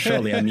mean,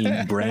 Charlie. I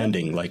mean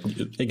branding. Like,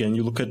 again,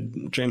 you look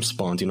at James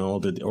Bond, you know, all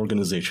the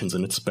organizations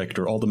and its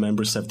Spectre, all the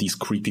members have these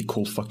creepy,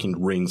 cool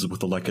fucking rings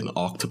with like an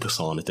octopus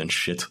on it and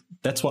shit.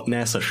 That's what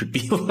NASA should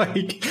be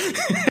like.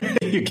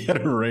 You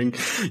get a ring,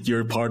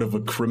 you're part of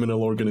a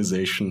criminal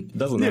organization. It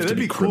doesn't have to that'd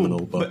be be criminal,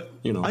 cool, but,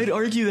 you know. I'd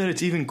argue that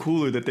it's even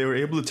cooler that they were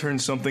able to turn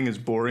something as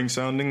boring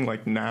sounding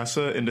like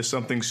NASA into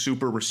something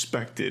super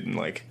respected and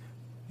like,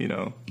 you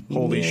know,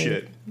 holy Yeah.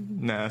 shit,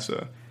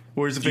 NASA.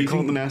 Whereas if Do they you call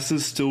think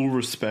NASA's still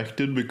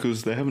respected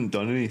because they haven't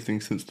done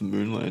anything since the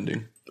moon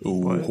landing?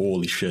 Ooh,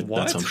 holy shit. What?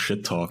 That's some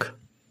shit talk.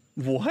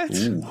 What?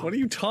 Ooh. What are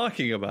you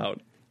talking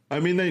about? I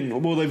mean,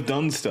 they've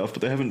done stuff,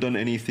 but they haven't done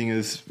anything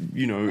as,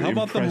 you know, How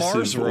about the impressive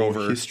Mars or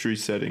rover? history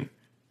setting.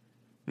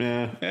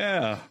 Yeah,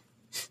 Yeah.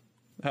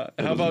 How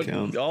doesn't about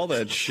count. all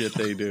that shit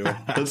they do?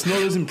 that's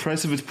not as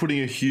impressive as putting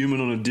a human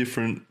on a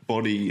different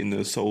body in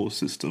the solar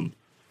system.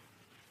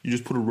 You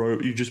just put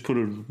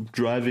a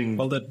driving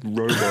that-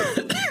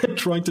 robot.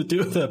 Trying to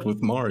do that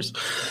with Mars.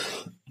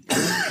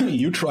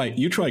 You try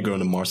going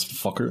to Mars,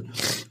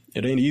 fucker.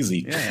 It ain't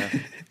easy. Yeah.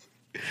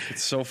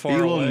 It's so far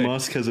Elon away.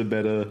 Musk has a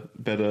better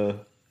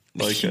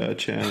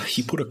chance.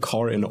 He put a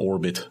car in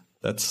orbit.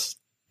 That's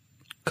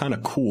kind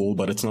of cool,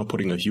 but it's not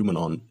putting a human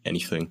on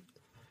anything.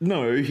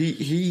 No,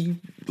 he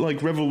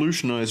like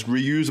revolutionized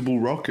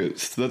reusable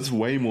rockets. That's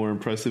way more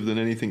impressive than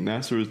anything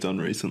NASA has done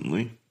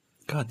recently.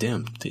 God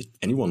damn,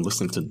 anyone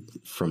listening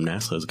from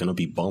NASA is gonna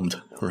be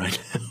bummed right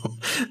now.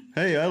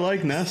 Hey, I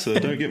like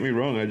NASA. Don't get me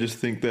wrong. I just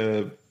think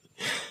they're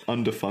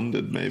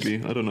underfunded.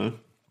 Maybe I don't know.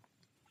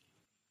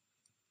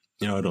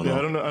 Yeah, I don't Yeah, know.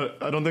 I don't know.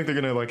 I don't think they're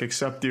gonna like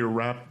accept your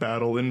rap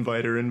battle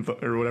invite or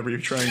whatever you're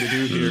trying to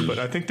do here. But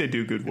I think they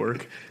do good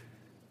work.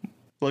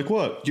 Like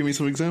what? Give me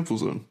some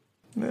examples on.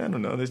 I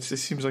don't know. It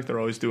just seems like they're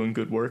always doing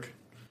good work.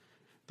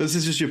 This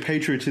is just your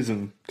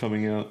patriotism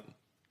coming out.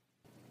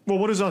 Well,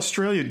 what is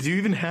Australia? Do you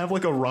even have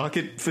like a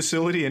rocket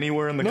facility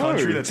anywhere in the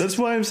country? That's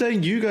why I'm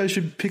saying you guys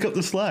should pick up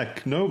the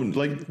slack. No,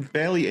 like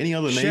barely any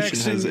other nation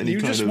Jackson, has any you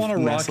kind just of want a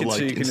rocket NASA-like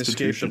so you can escape the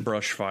institution.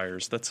 brush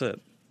fires. That's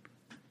it.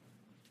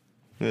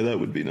 Yeah, that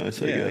would be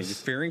nice, I Yeah, you're guess.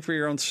 fearing for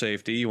your own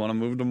safety. You want to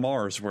move to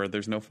Mars where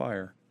there's no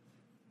fire.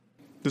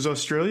 Does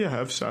Australia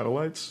have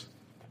satellites?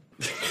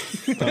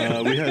 We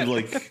had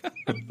like...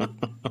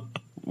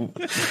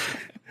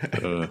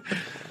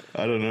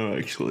 I don't know,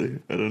 actually.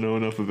 I don't know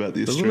enough about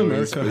the Doesn't Australian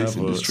America space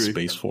have a industry.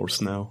 space force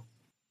now?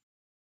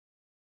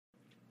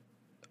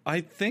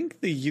 I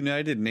think the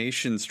United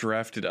Nations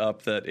drafted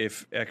up that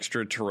if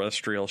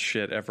extraterrestrial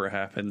shit ever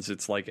happens,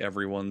 it's like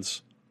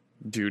everyone's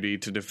duty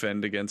to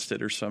defend against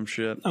it or some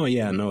shit. Oh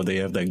yeah, no, they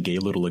have that gay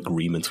little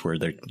agreement where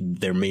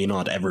there may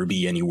not ever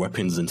be any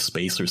weapons in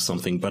space or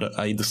something, but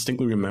I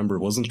distinctly remember,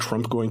 wasn't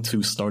Trump going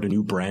to start a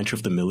new branch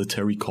of the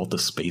military called the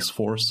Space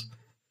Force?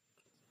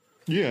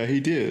 Yeah, he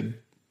did.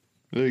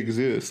 It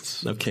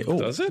exists. Okay, oh.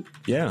 Does it?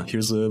 Yeah,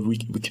 here's a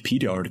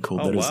Wikipedia article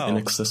that is wow.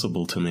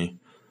 inaccessible to me.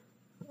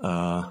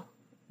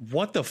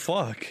 What the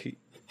fuck?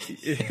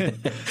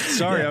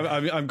 Sorry,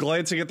 I'm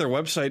glancing at their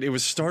website. It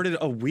was started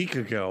a week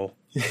ago.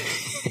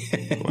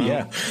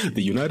 Yeah,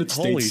 the United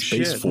Holy States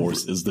Space shit.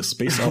 Force is the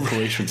Space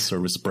Operations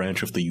Service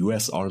branch of the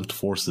U.S. Armed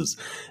Forces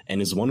and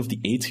is one of the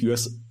 8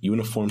 U.S.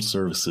 uniformed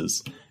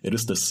services. It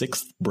is the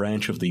 6th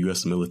branch of the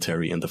U.S.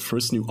 military and the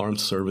first new armed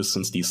service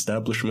since the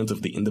establishment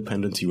of the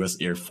independent U.S.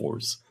 Air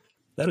Force.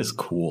 That is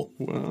cool.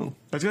 Wow.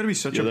 That's got to be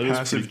such Yeah, a that is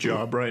passive pretty cool.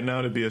 job right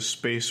now to be a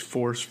Space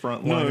Force No,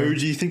 frontliner.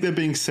 do you think they're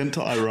being sent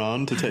to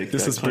Iran to take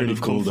This that is kind pretty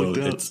of cool, though.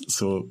 conflict out? It's,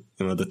 so,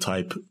 the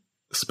type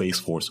Space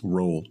Force,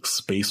 role,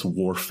 space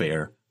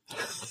warfare.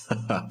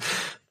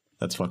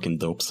 That's fucking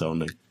dope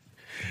sounding.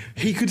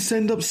 He could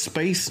send up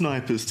space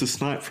snipers to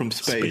snipe from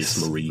space.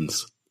 Space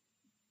Marines.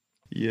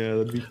 Yeah,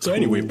 that'd be So cool.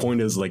 anyway,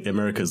 point is, like,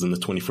 America's in the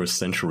 21st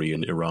century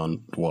and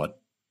Iran, what?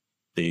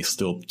 They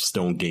still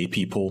stone gay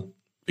people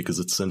because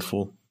it's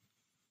sinful?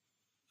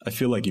 I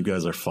feel like you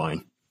guys are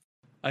fine.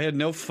 I had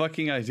no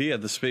fucking idea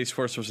the Space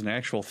Force was an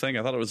actual thing.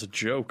 I thought it was a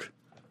joke.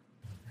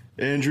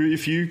 Andrew,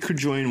 if you could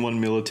join one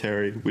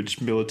military, which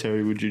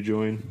military would you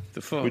join?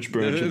 Which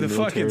branch of the fucking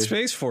military?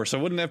 Space Force. I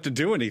wouldn't have to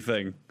do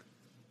anything.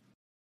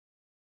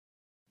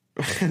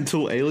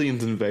 Until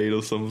aliens invade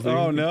or something.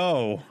 Oh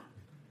no.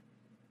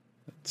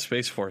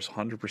 Space Force,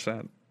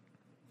 100%.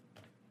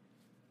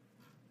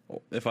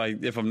 If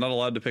I'm not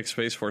allowed to pick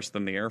Space Force,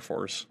 then the Air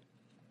Force,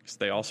 because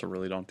they also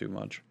really don't do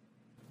much.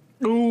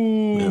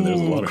 Ooh, Man, there's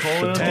a lot of call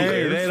shit it out to the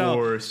Hey, Air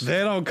Force. they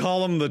don't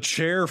call them the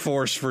Chair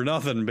Force for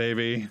nothing,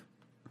 baby.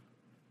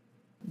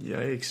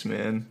 Yikes,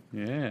 man.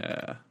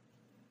 Yeah.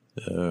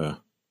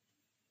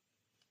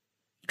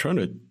 Trying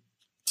to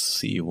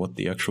see what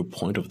the actual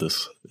point of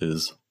this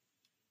is.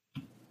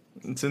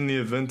 It's in the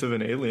event of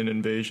an alien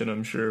invasion,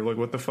 I'm sure. Like,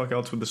 what the fuck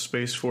else would the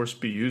Space Force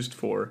be used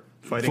for?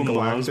 Fighting For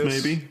Mars, Galactus?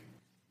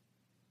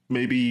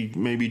 maybe?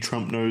 Maybe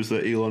Trump knows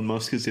that Elon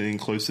Musk is getting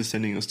close to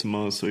sending us to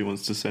Mars, so he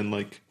wants to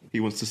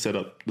set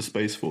up the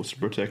Space Force to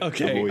protect the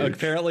Okay, voyage.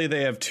 apparently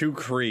they have two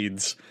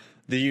creeds.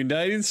 The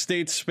United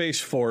States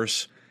Space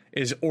Force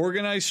is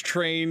organized,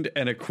 trained,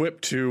 and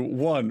equipped to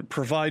 1.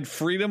 Provide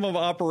freedom of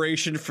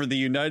operation for the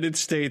United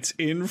States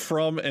in,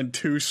 from, and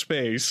to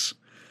space.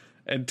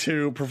 And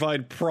 2.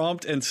 Provide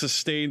prompt and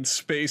sustained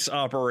space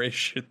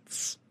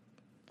operations.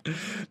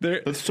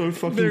 That's so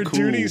fucking Their cool.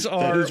 duties That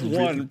are is really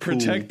 1. cool.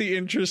 Protect the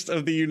interest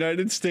of the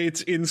United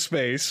States in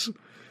space.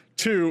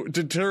 2.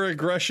 Deter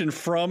aggression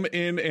from,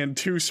 in, and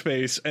to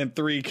space. And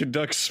 3.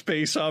 Conduct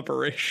space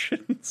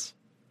operations.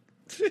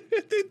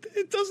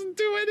 It doesn't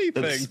do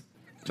anything. That's-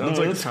 Sounds No,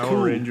 like that's Power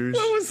cool. Rangers.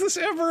 When was this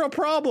ever a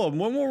problem?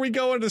 When were we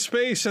going to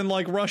space and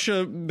like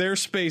Russia, their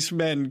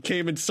spacemen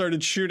came and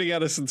started shooting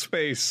at us in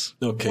space?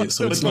 Okay, What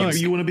so the it's fuck? not.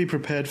 You want to be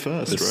prepared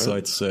first, This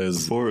right? site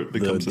says Before it the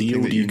becomes the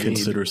thing that you DoD need.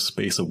 considers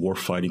space a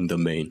warfighting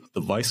domain.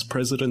 The vice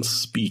president's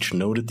speech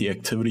noted the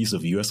activities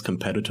of U.S.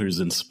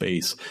 competitors in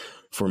space.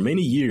 For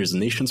many years,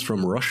 nations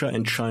from Russia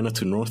and China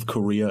to North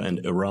Korea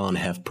and Iran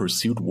have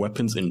pursued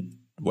weapons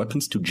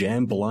to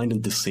jam, blind,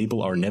 and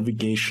disable our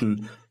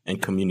navigation and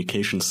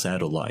communication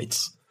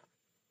satellites.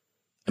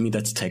 I mean,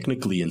 that's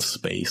technically in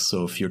space,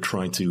 so if you're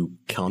trying to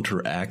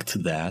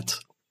counteract that,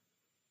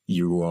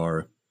 you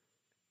are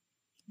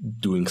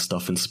doing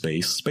stuff in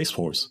space. Space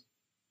Force.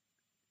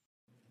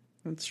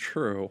 That's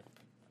true.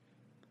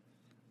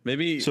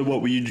 Maybe So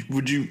what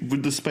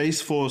would the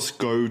Space Force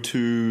go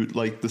to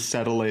like the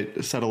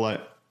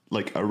satellite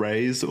like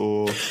arrays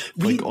or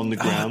like on the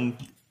ground?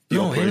 The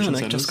No, hang operation on, I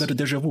centers? just got a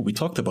deja vu. We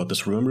talked about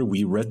this. Remember,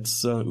 we read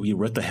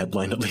the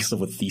headline, at least,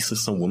 of a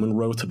thesis some woman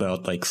wrote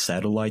about like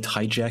satellite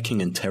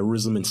hijacking and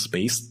terrorism in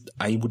space.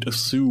 I would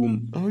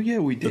assume Oh yeah,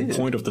 we the did.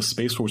 point of the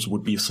Space Force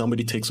would be if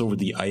somebody takes over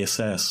the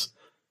ISS,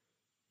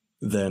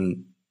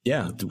 then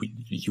yeah,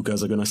 you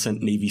guys are gonna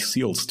send Navy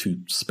SEALs to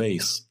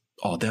space.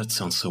 Oh, that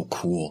sounds so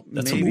cool.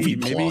 That's a movie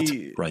plot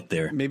right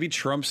there. maybe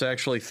Trump's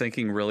actually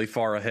thinking really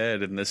far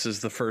ahead, and this is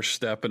the first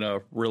step in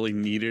a really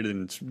needed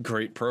and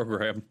great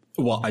program.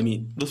 Well, I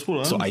mean, That's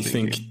what so I'm I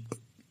think thinking.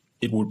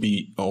 it would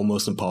be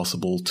almost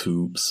impossible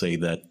to say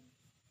that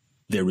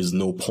there is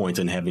no point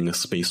in having a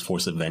Space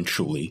Force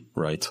eventually,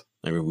 right?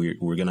 I mean,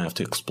 we're going to have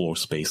to explore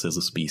space as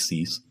a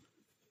species.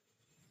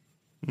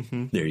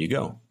 Mm-hmm. There you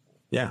go.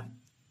 Yeah.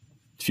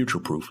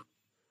 Future-proof.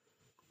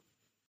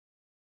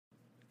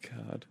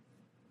 God.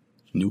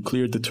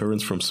 Nuclear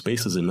deterrence from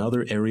space is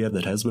another area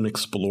that has been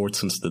explored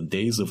since the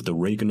days of the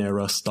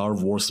Reagan-era Star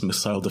Wars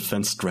missile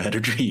defense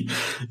strategy.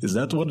 Is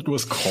that what it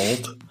was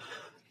called?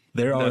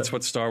 That's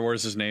what Star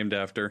Wars is named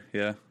after,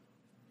 yeah.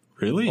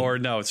 Really? Or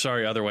no,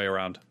 sorry, other way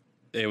around.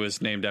 It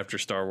was named after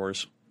Star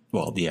Wars.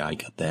 Well, yeah, I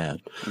got that.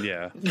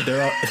 Yeah.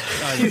 There are...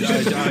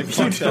 I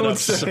fucked that up.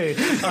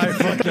 I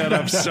fucked that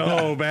up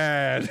so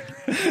bad.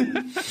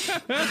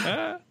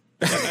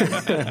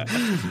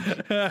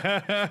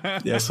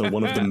 Yeah, so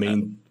one of the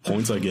main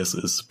points, I guess,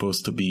 is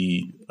supposed to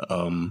be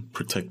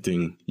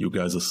protecting you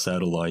guys'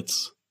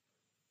 satellites.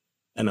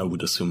 And I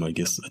would assume, I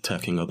guess,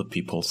 attacking other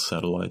people's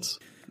satellites.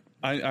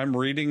 I'm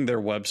reading their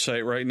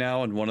website right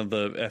now, and one of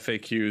the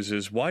FAQs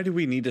is, why do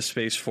we need a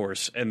Space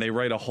Force? And they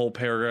write a whole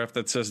paragraph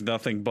that says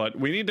nothing but,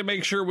 we need to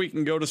make sure we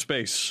can go to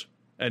space,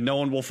 and no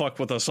one will fuck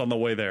with us on the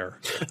way there.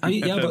 But I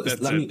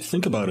mean,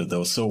 think about it,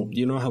 though. So,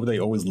 you know how they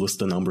always list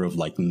the number of,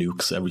 like,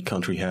 nukes every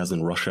country has,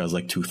 and Russia has,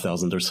 like,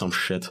 2,000 or some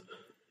shit?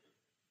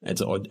 And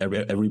so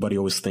everybody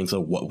always thinks,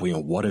 oh,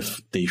 what if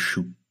they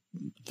shoot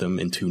them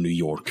into New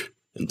York,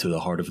 into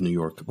the heart of New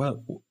York?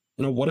 Well,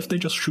 you know, what if they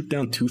just shoot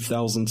down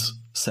 2,000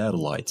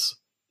 satellites?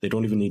 They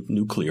don't even need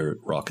nuclear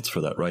rockets for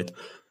that, right?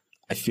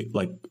 I feel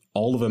like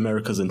all of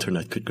America's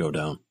internet could go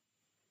down.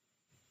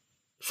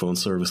 Phone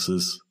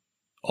services,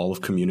 all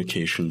of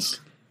communications.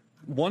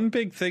 One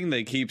big thing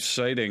they keep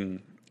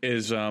citing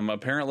is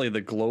apparently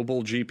the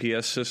global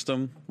GPS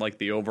system, like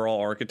the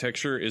overall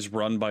architecture, is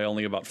run by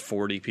only about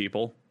 40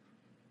 people.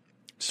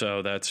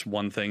 So that's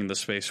one thing the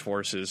Space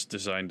Force is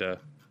designed to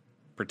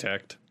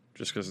protect,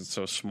 just because it's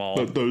so small.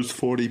 But those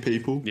 40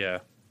 people? Yeah.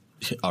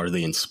 Are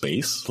they in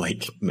space,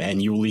 like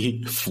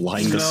manually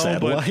flying the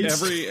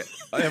satellites?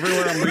 But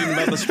everywhere I'm reading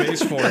about the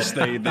Space Force,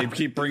 they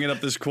keep bringing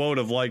up this quote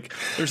of like,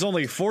 there's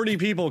only 40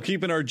 people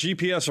keeping our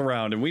GPS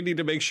around, and we need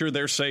to make sure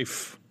they're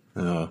safe.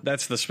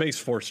 That's the Space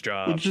Force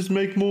job. Well, just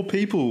make more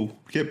people.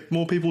 Get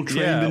more people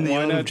trained in the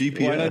art of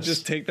GPS. Why not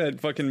just take that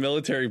fucking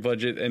military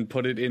budget and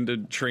put it into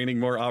training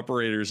more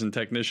operators and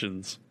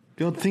technicians?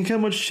 God, think how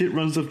much shit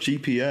runs off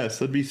GPS.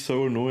 That'd be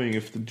so annoying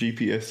if the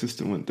GPS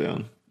system went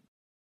down.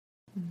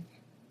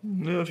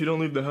 No, if you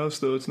don't leave the house,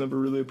 though, it's never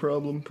really a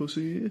problem,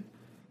 pussy.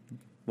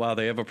 Wow,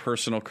 they have a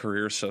personal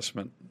career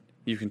assessment.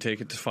 You can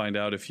take it to find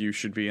out if you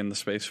should be in the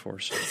Space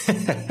Force.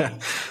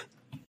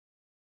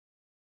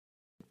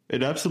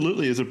 It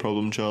absolutely is a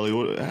problem,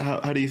 Charlie.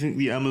 How do you think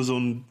the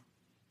Amazon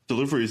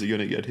deliveries are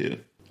going to get here?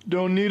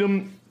 Don't need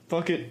them.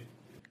 Fuck it.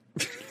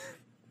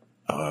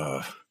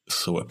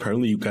 So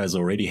apparently you guys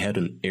already had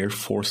an Air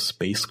Force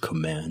Space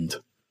Command.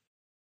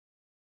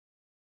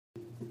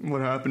 What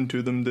happened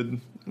to them?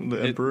 Did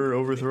the Emperor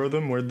overthrow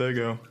them? Where'd they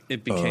go?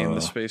 It became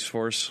the Space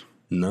Force.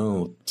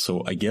 No,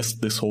 so I guess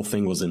this whole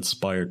thing was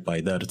inspired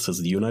by that. It says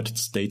the United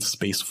States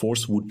Space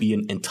Force would be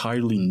an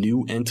entirely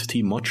new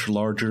entity, much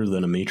larger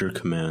than a major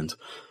command.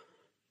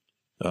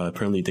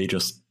 Apparently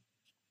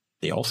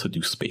they also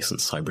do space and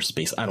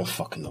cyberspace. I don't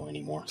fucking know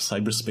anymore.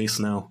 Cyberspace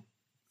now?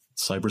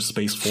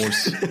 Cyberspace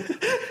Force?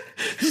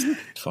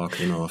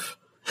 Fucking off.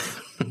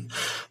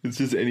 It's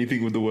just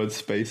anything with the word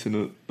space in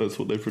it. That's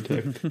what they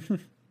protect.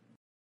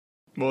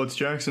 Well, it's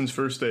Jackson's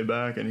first day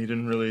back, and he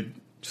didn't really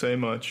say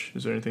much.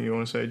 Is there anything you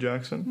want to say,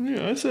 Jackson?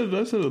 Yeah, I said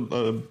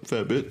a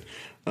fair bit.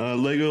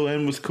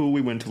 Legoland was cool.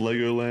 We went to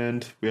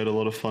Legoland. We had a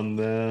lot of fun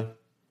there.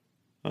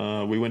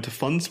 We went to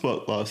Fun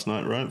Spot last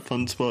night, right?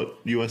 Fun Spot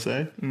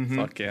USA. Mm-hmm.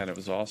 Fuck yeah, it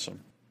was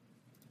awesome.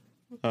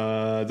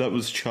 That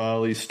was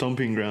Charlie's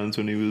stomping grounds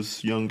when he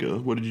was younger.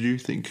 What did you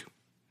think?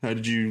 How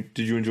did you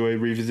enjoy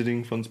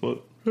revisiting Fun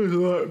Spot? It was a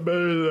lot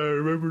better than I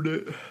remembered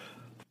it.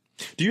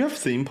 Do you have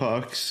theme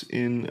parks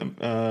in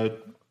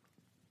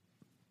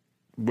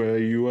where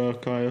you are,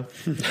 Kaya?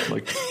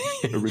 Like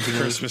originally?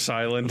 Christmas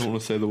Island. I don't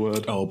want to say the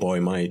word. Oh boy,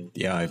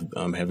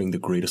 I'm having the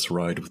greatest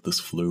ride with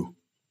this flu.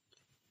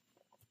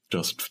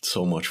 Just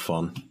so much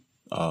fun.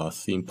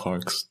 Theme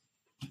parks.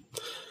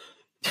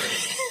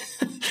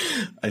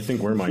 I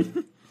think where my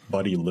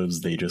buddy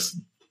lives,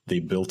 they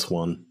built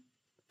one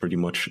pretty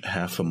much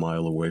half a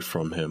mile away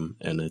from him,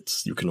 and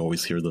you can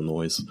always hear the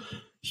noise.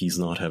 He's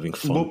not having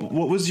fun.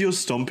 What was your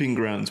stomping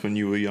grounds when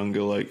you were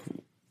younger? Like,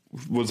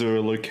 was there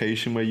a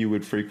location where you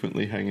would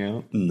frequently hang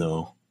out?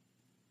 No.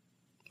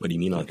 What do you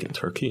mean, like in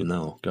Turkey?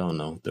 No. God,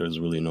 no. There's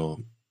really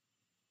no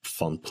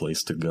fun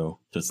place to go.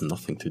 There's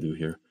nothing to do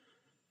here.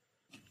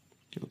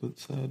 God,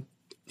 that's sad.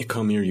 You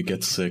come here, you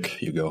get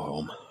sick, you go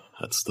home.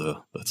 That's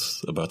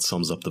about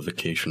sums up the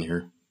vacation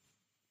here.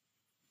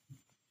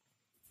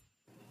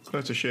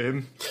 That's a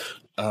shame.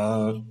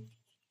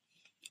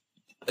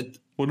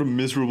 What a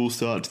miserable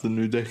start to the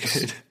new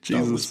decade.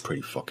 Jesus. That was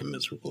pretty fucking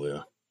miserable,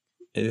 yeah.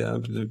 Yeah,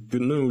 the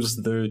good news,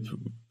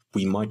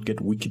 we might get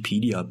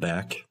Wikipedia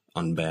back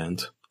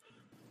unbanned.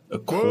 A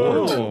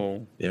court,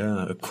 Whoa.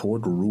 a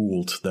court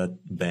ruled that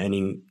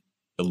banning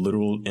a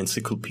literal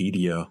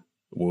encyclopedia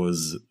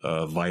was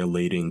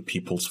violating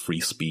people's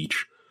free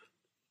speech.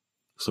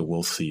 So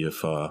we'll see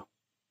if our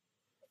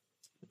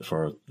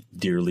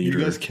dear leader.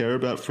 You guys care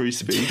about free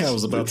speech? Yeah, I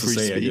was about to Free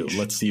say, speech?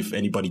 let's see if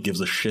anybody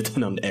gives a shit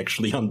and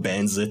actually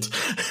unbans it.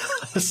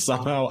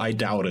 Somehow, I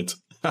doubt it.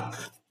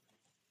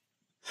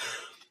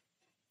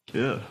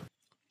 Yeah.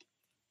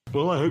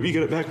 Well, I hope you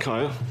get it back,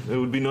 Kaya. It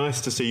would be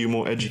nice to see you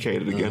more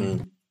educated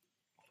again.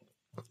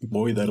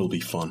 Boy, that'll be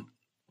fun.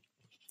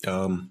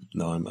 No,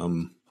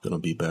 I'm gonna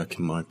be back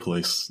in my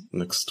place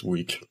next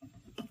week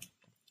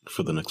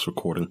for the next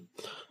recording.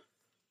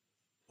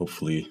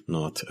 Hopefully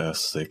not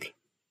as sick.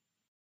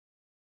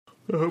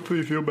 Hopefully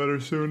you feel better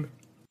soon.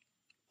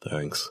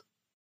 Thanks.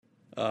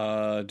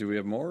 Do we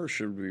have more or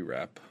should we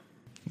wrap?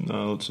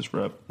 No, let's just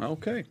wrap.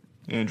 Okay.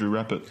 Andrew,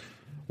 wrap it.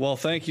 Well,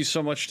 thank you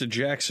so much to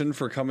Jackson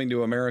for coming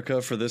to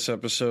America for this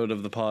episode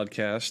of the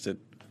podcast. It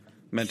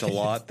meant a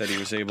lot that he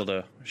was able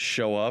to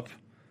show up.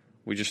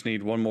 We just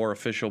need one more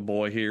official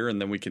boy here,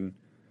 and then we can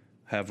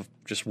have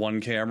just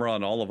one camera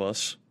on all of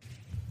us.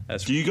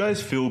 Do you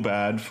guys feel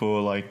bad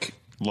for, like,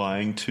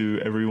 lying to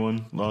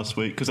everyone last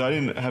week? Because I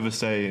didn't have a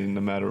say in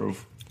the matter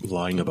of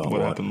Lying about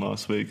what what? happened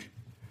last week.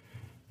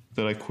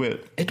 That I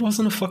quit. It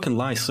wasn't a fucking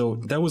lie, so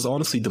that was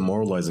honestly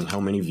demoralizing how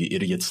many of you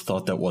idiots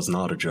thought that was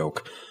not a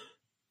joke.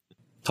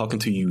 Talking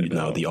to you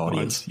now, the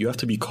audience, you have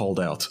to be called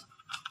out.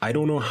 I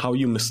don't know how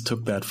you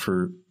mistook that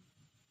for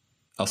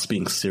us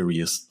being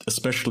serious,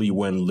 especially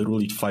when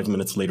literally 5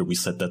 minutes later we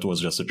said that was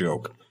just a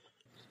joke.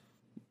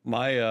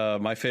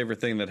 My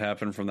favorite thing that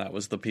happened from that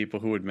was the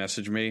people who would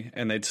message me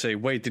and they'd say,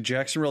 "Wait, did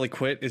Jackson really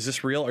quit? Is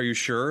this real? Are you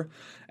sure?"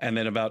 And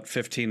then about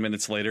 15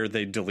 minutes later,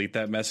 they'd delete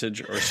that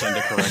message or send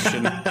a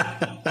correction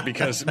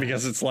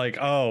because it's like,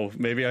 oh,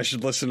 maybe I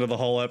should listen to the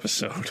whole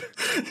episode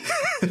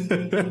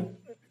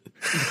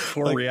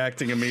before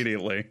reacting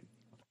immediately.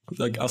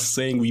 Like us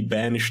saying we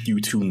banished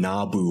you to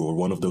Naboo or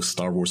one of those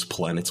Star Wars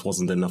planets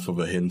wasn't enough of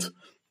a hint.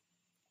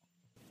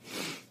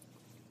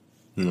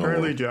 No.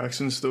 Apparently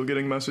Jackson's still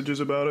getting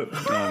messages about it.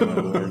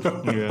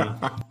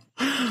 Yeah.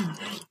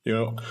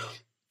 You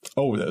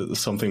know,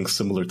 something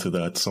similar to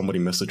that. Somebody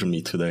messaged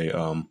me today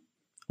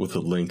with a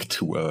link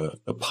to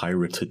a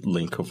pirated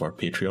link of our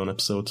Patreon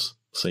episodes,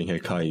 saying, "Hey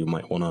Kai, you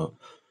might want to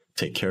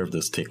take care of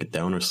this, take it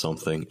down or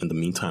something. In the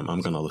meantime,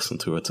 I'm gonna listen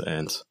to it."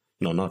 And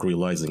not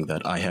realizing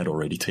that I had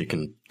already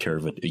taken care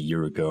of it a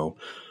year ago.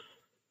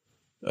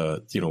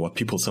 What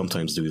people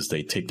sometimes do is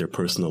they take their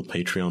personal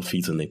Patreon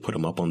feeds and they put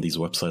them up on these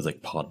websites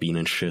like Podbean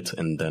and shit.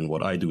 And then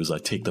what I do is I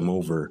take them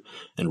over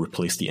and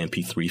replace the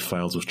MP3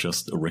 files with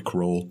just a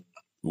Rickroll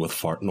with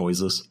fart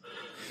noises.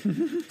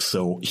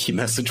 So he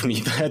messaged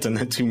me that and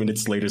then 2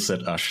 minutes later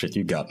said, "Ah, shit,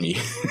 you got me."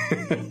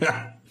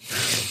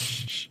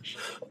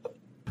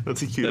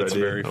 That's a cute That's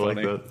idea. very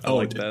funny. I like that. I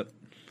like that.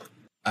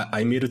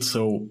 I made it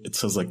so it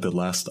says like the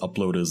last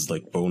upload is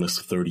like bonus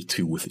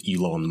 32 with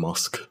Elon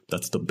Musk.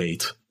 That's the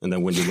bait. And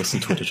then when you listen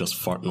to it, it's just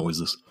fart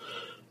noises.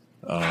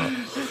 By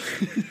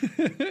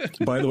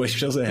the way,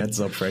 just a heads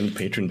up for any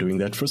patron doing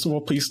that. First of all,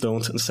 please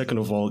don't. And second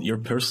of all, your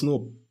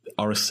personal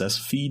RSS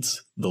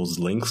feeds, those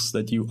links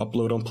that you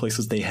upload on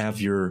places, they have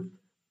your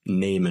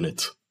name in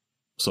it.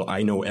 So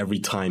I know every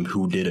time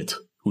who did it,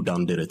 who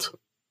done did it.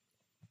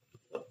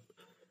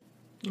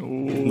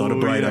 Not a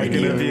bright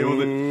idea. Gonna be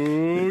able to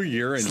Ooh,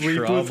 you're in sleep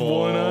trouble. with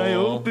one eye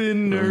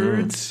open,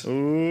 nerds.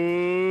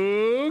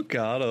 Ooh,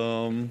 got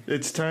him.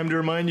 It's time to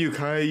remind you,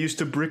 Kai used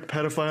to brick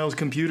pedophiles'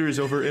 computers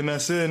over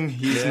MSN.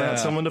 He's Yeah. not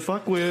someone to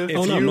fuck with. If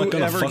Oh, no, I'm you not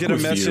gonna ever fuck get a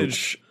with you.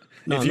 message,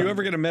 No, if you no.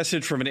 ever get a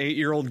message from an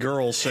 8-year-old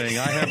girl saying,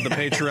 "I have the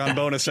Patreon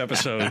bonus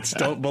episodes,"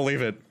 don't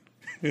believe it.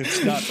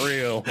 It's not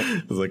real.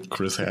 It's like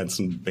Chris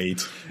Hansen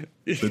bait,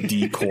 the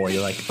decoy.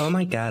 You're like, "Oh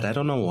my god, I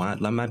don't know what.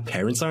 Like, my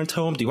parents aren't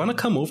home. Do you want to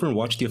come over and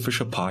watch the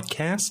official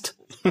podcast?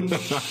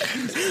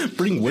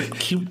 Bring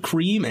whipped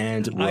cream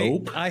and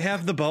rope." I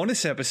have the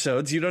bonus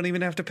episodes. You don't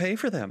even have to pay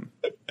for them.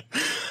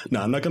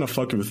 No, I'm not gonna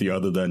fuck with you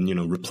other than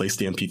replace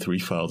the MP3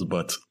 files.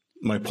 But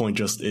my point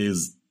just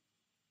is,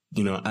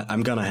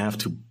 I'm gonna have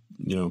to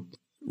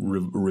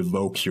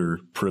revoke your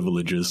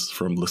privileges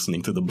from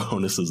listening to the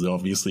bonuses.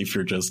 Obviously, if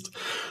you're just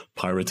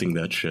pirating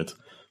that shit,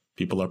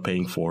 people are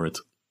paying for it.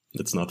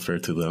 It's not fair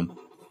to them.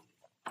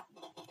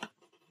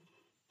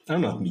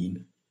 I'm not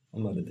mean.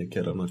 I'm not a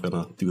dickhead. I'm not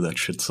gonna do that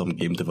shit some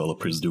game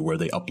developers do where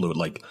they upload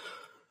like,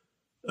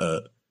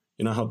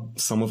 how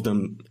some of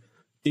them,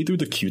 they do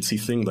the cutesy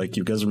thing. Like,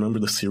 you guys remember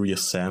the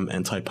Serious Sam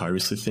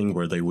anti-piracy thing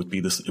where they would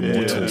be this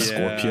immortal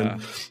scorpion?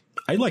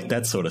 I like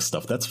that sort of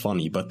stuff. That's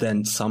funny. But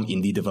then some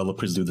indie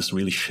developers do this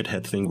really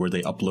shithead thing where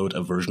they upload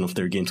a version of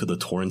their game to the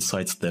torrent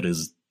sites that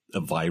is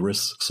a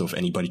virus. So if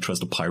anybody tries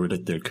to pirate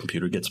it, their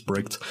computer gets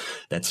bricked.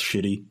 That's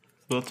shitty.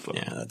 Well, that's fun.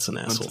 Yeah, that's an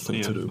asshole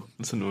thing to do.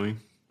 That's annoying.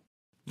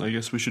 I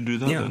guess we should do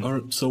that Yeah, then. all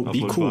right, so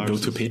be Upload cool.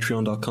 viruses. Go to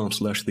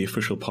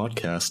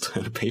patreon.com/theofficialpodcast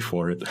and pay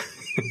for it.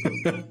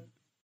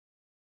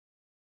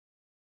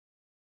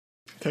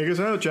 Take us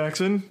out,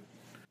 Jackson.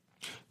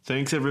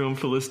 Thanks everyone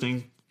for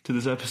listening to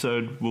this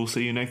episode. We'll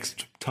see you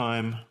next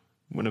time.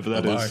 whenever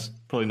that Bye-bye. is.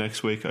 Probably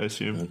next week, I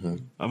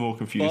assume. I'm all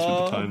confused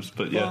with the times,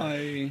 but yeah,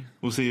 Bye.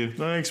 we'll see you.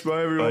 Thanks.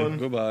 Bye, everyone.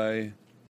 Goodbye.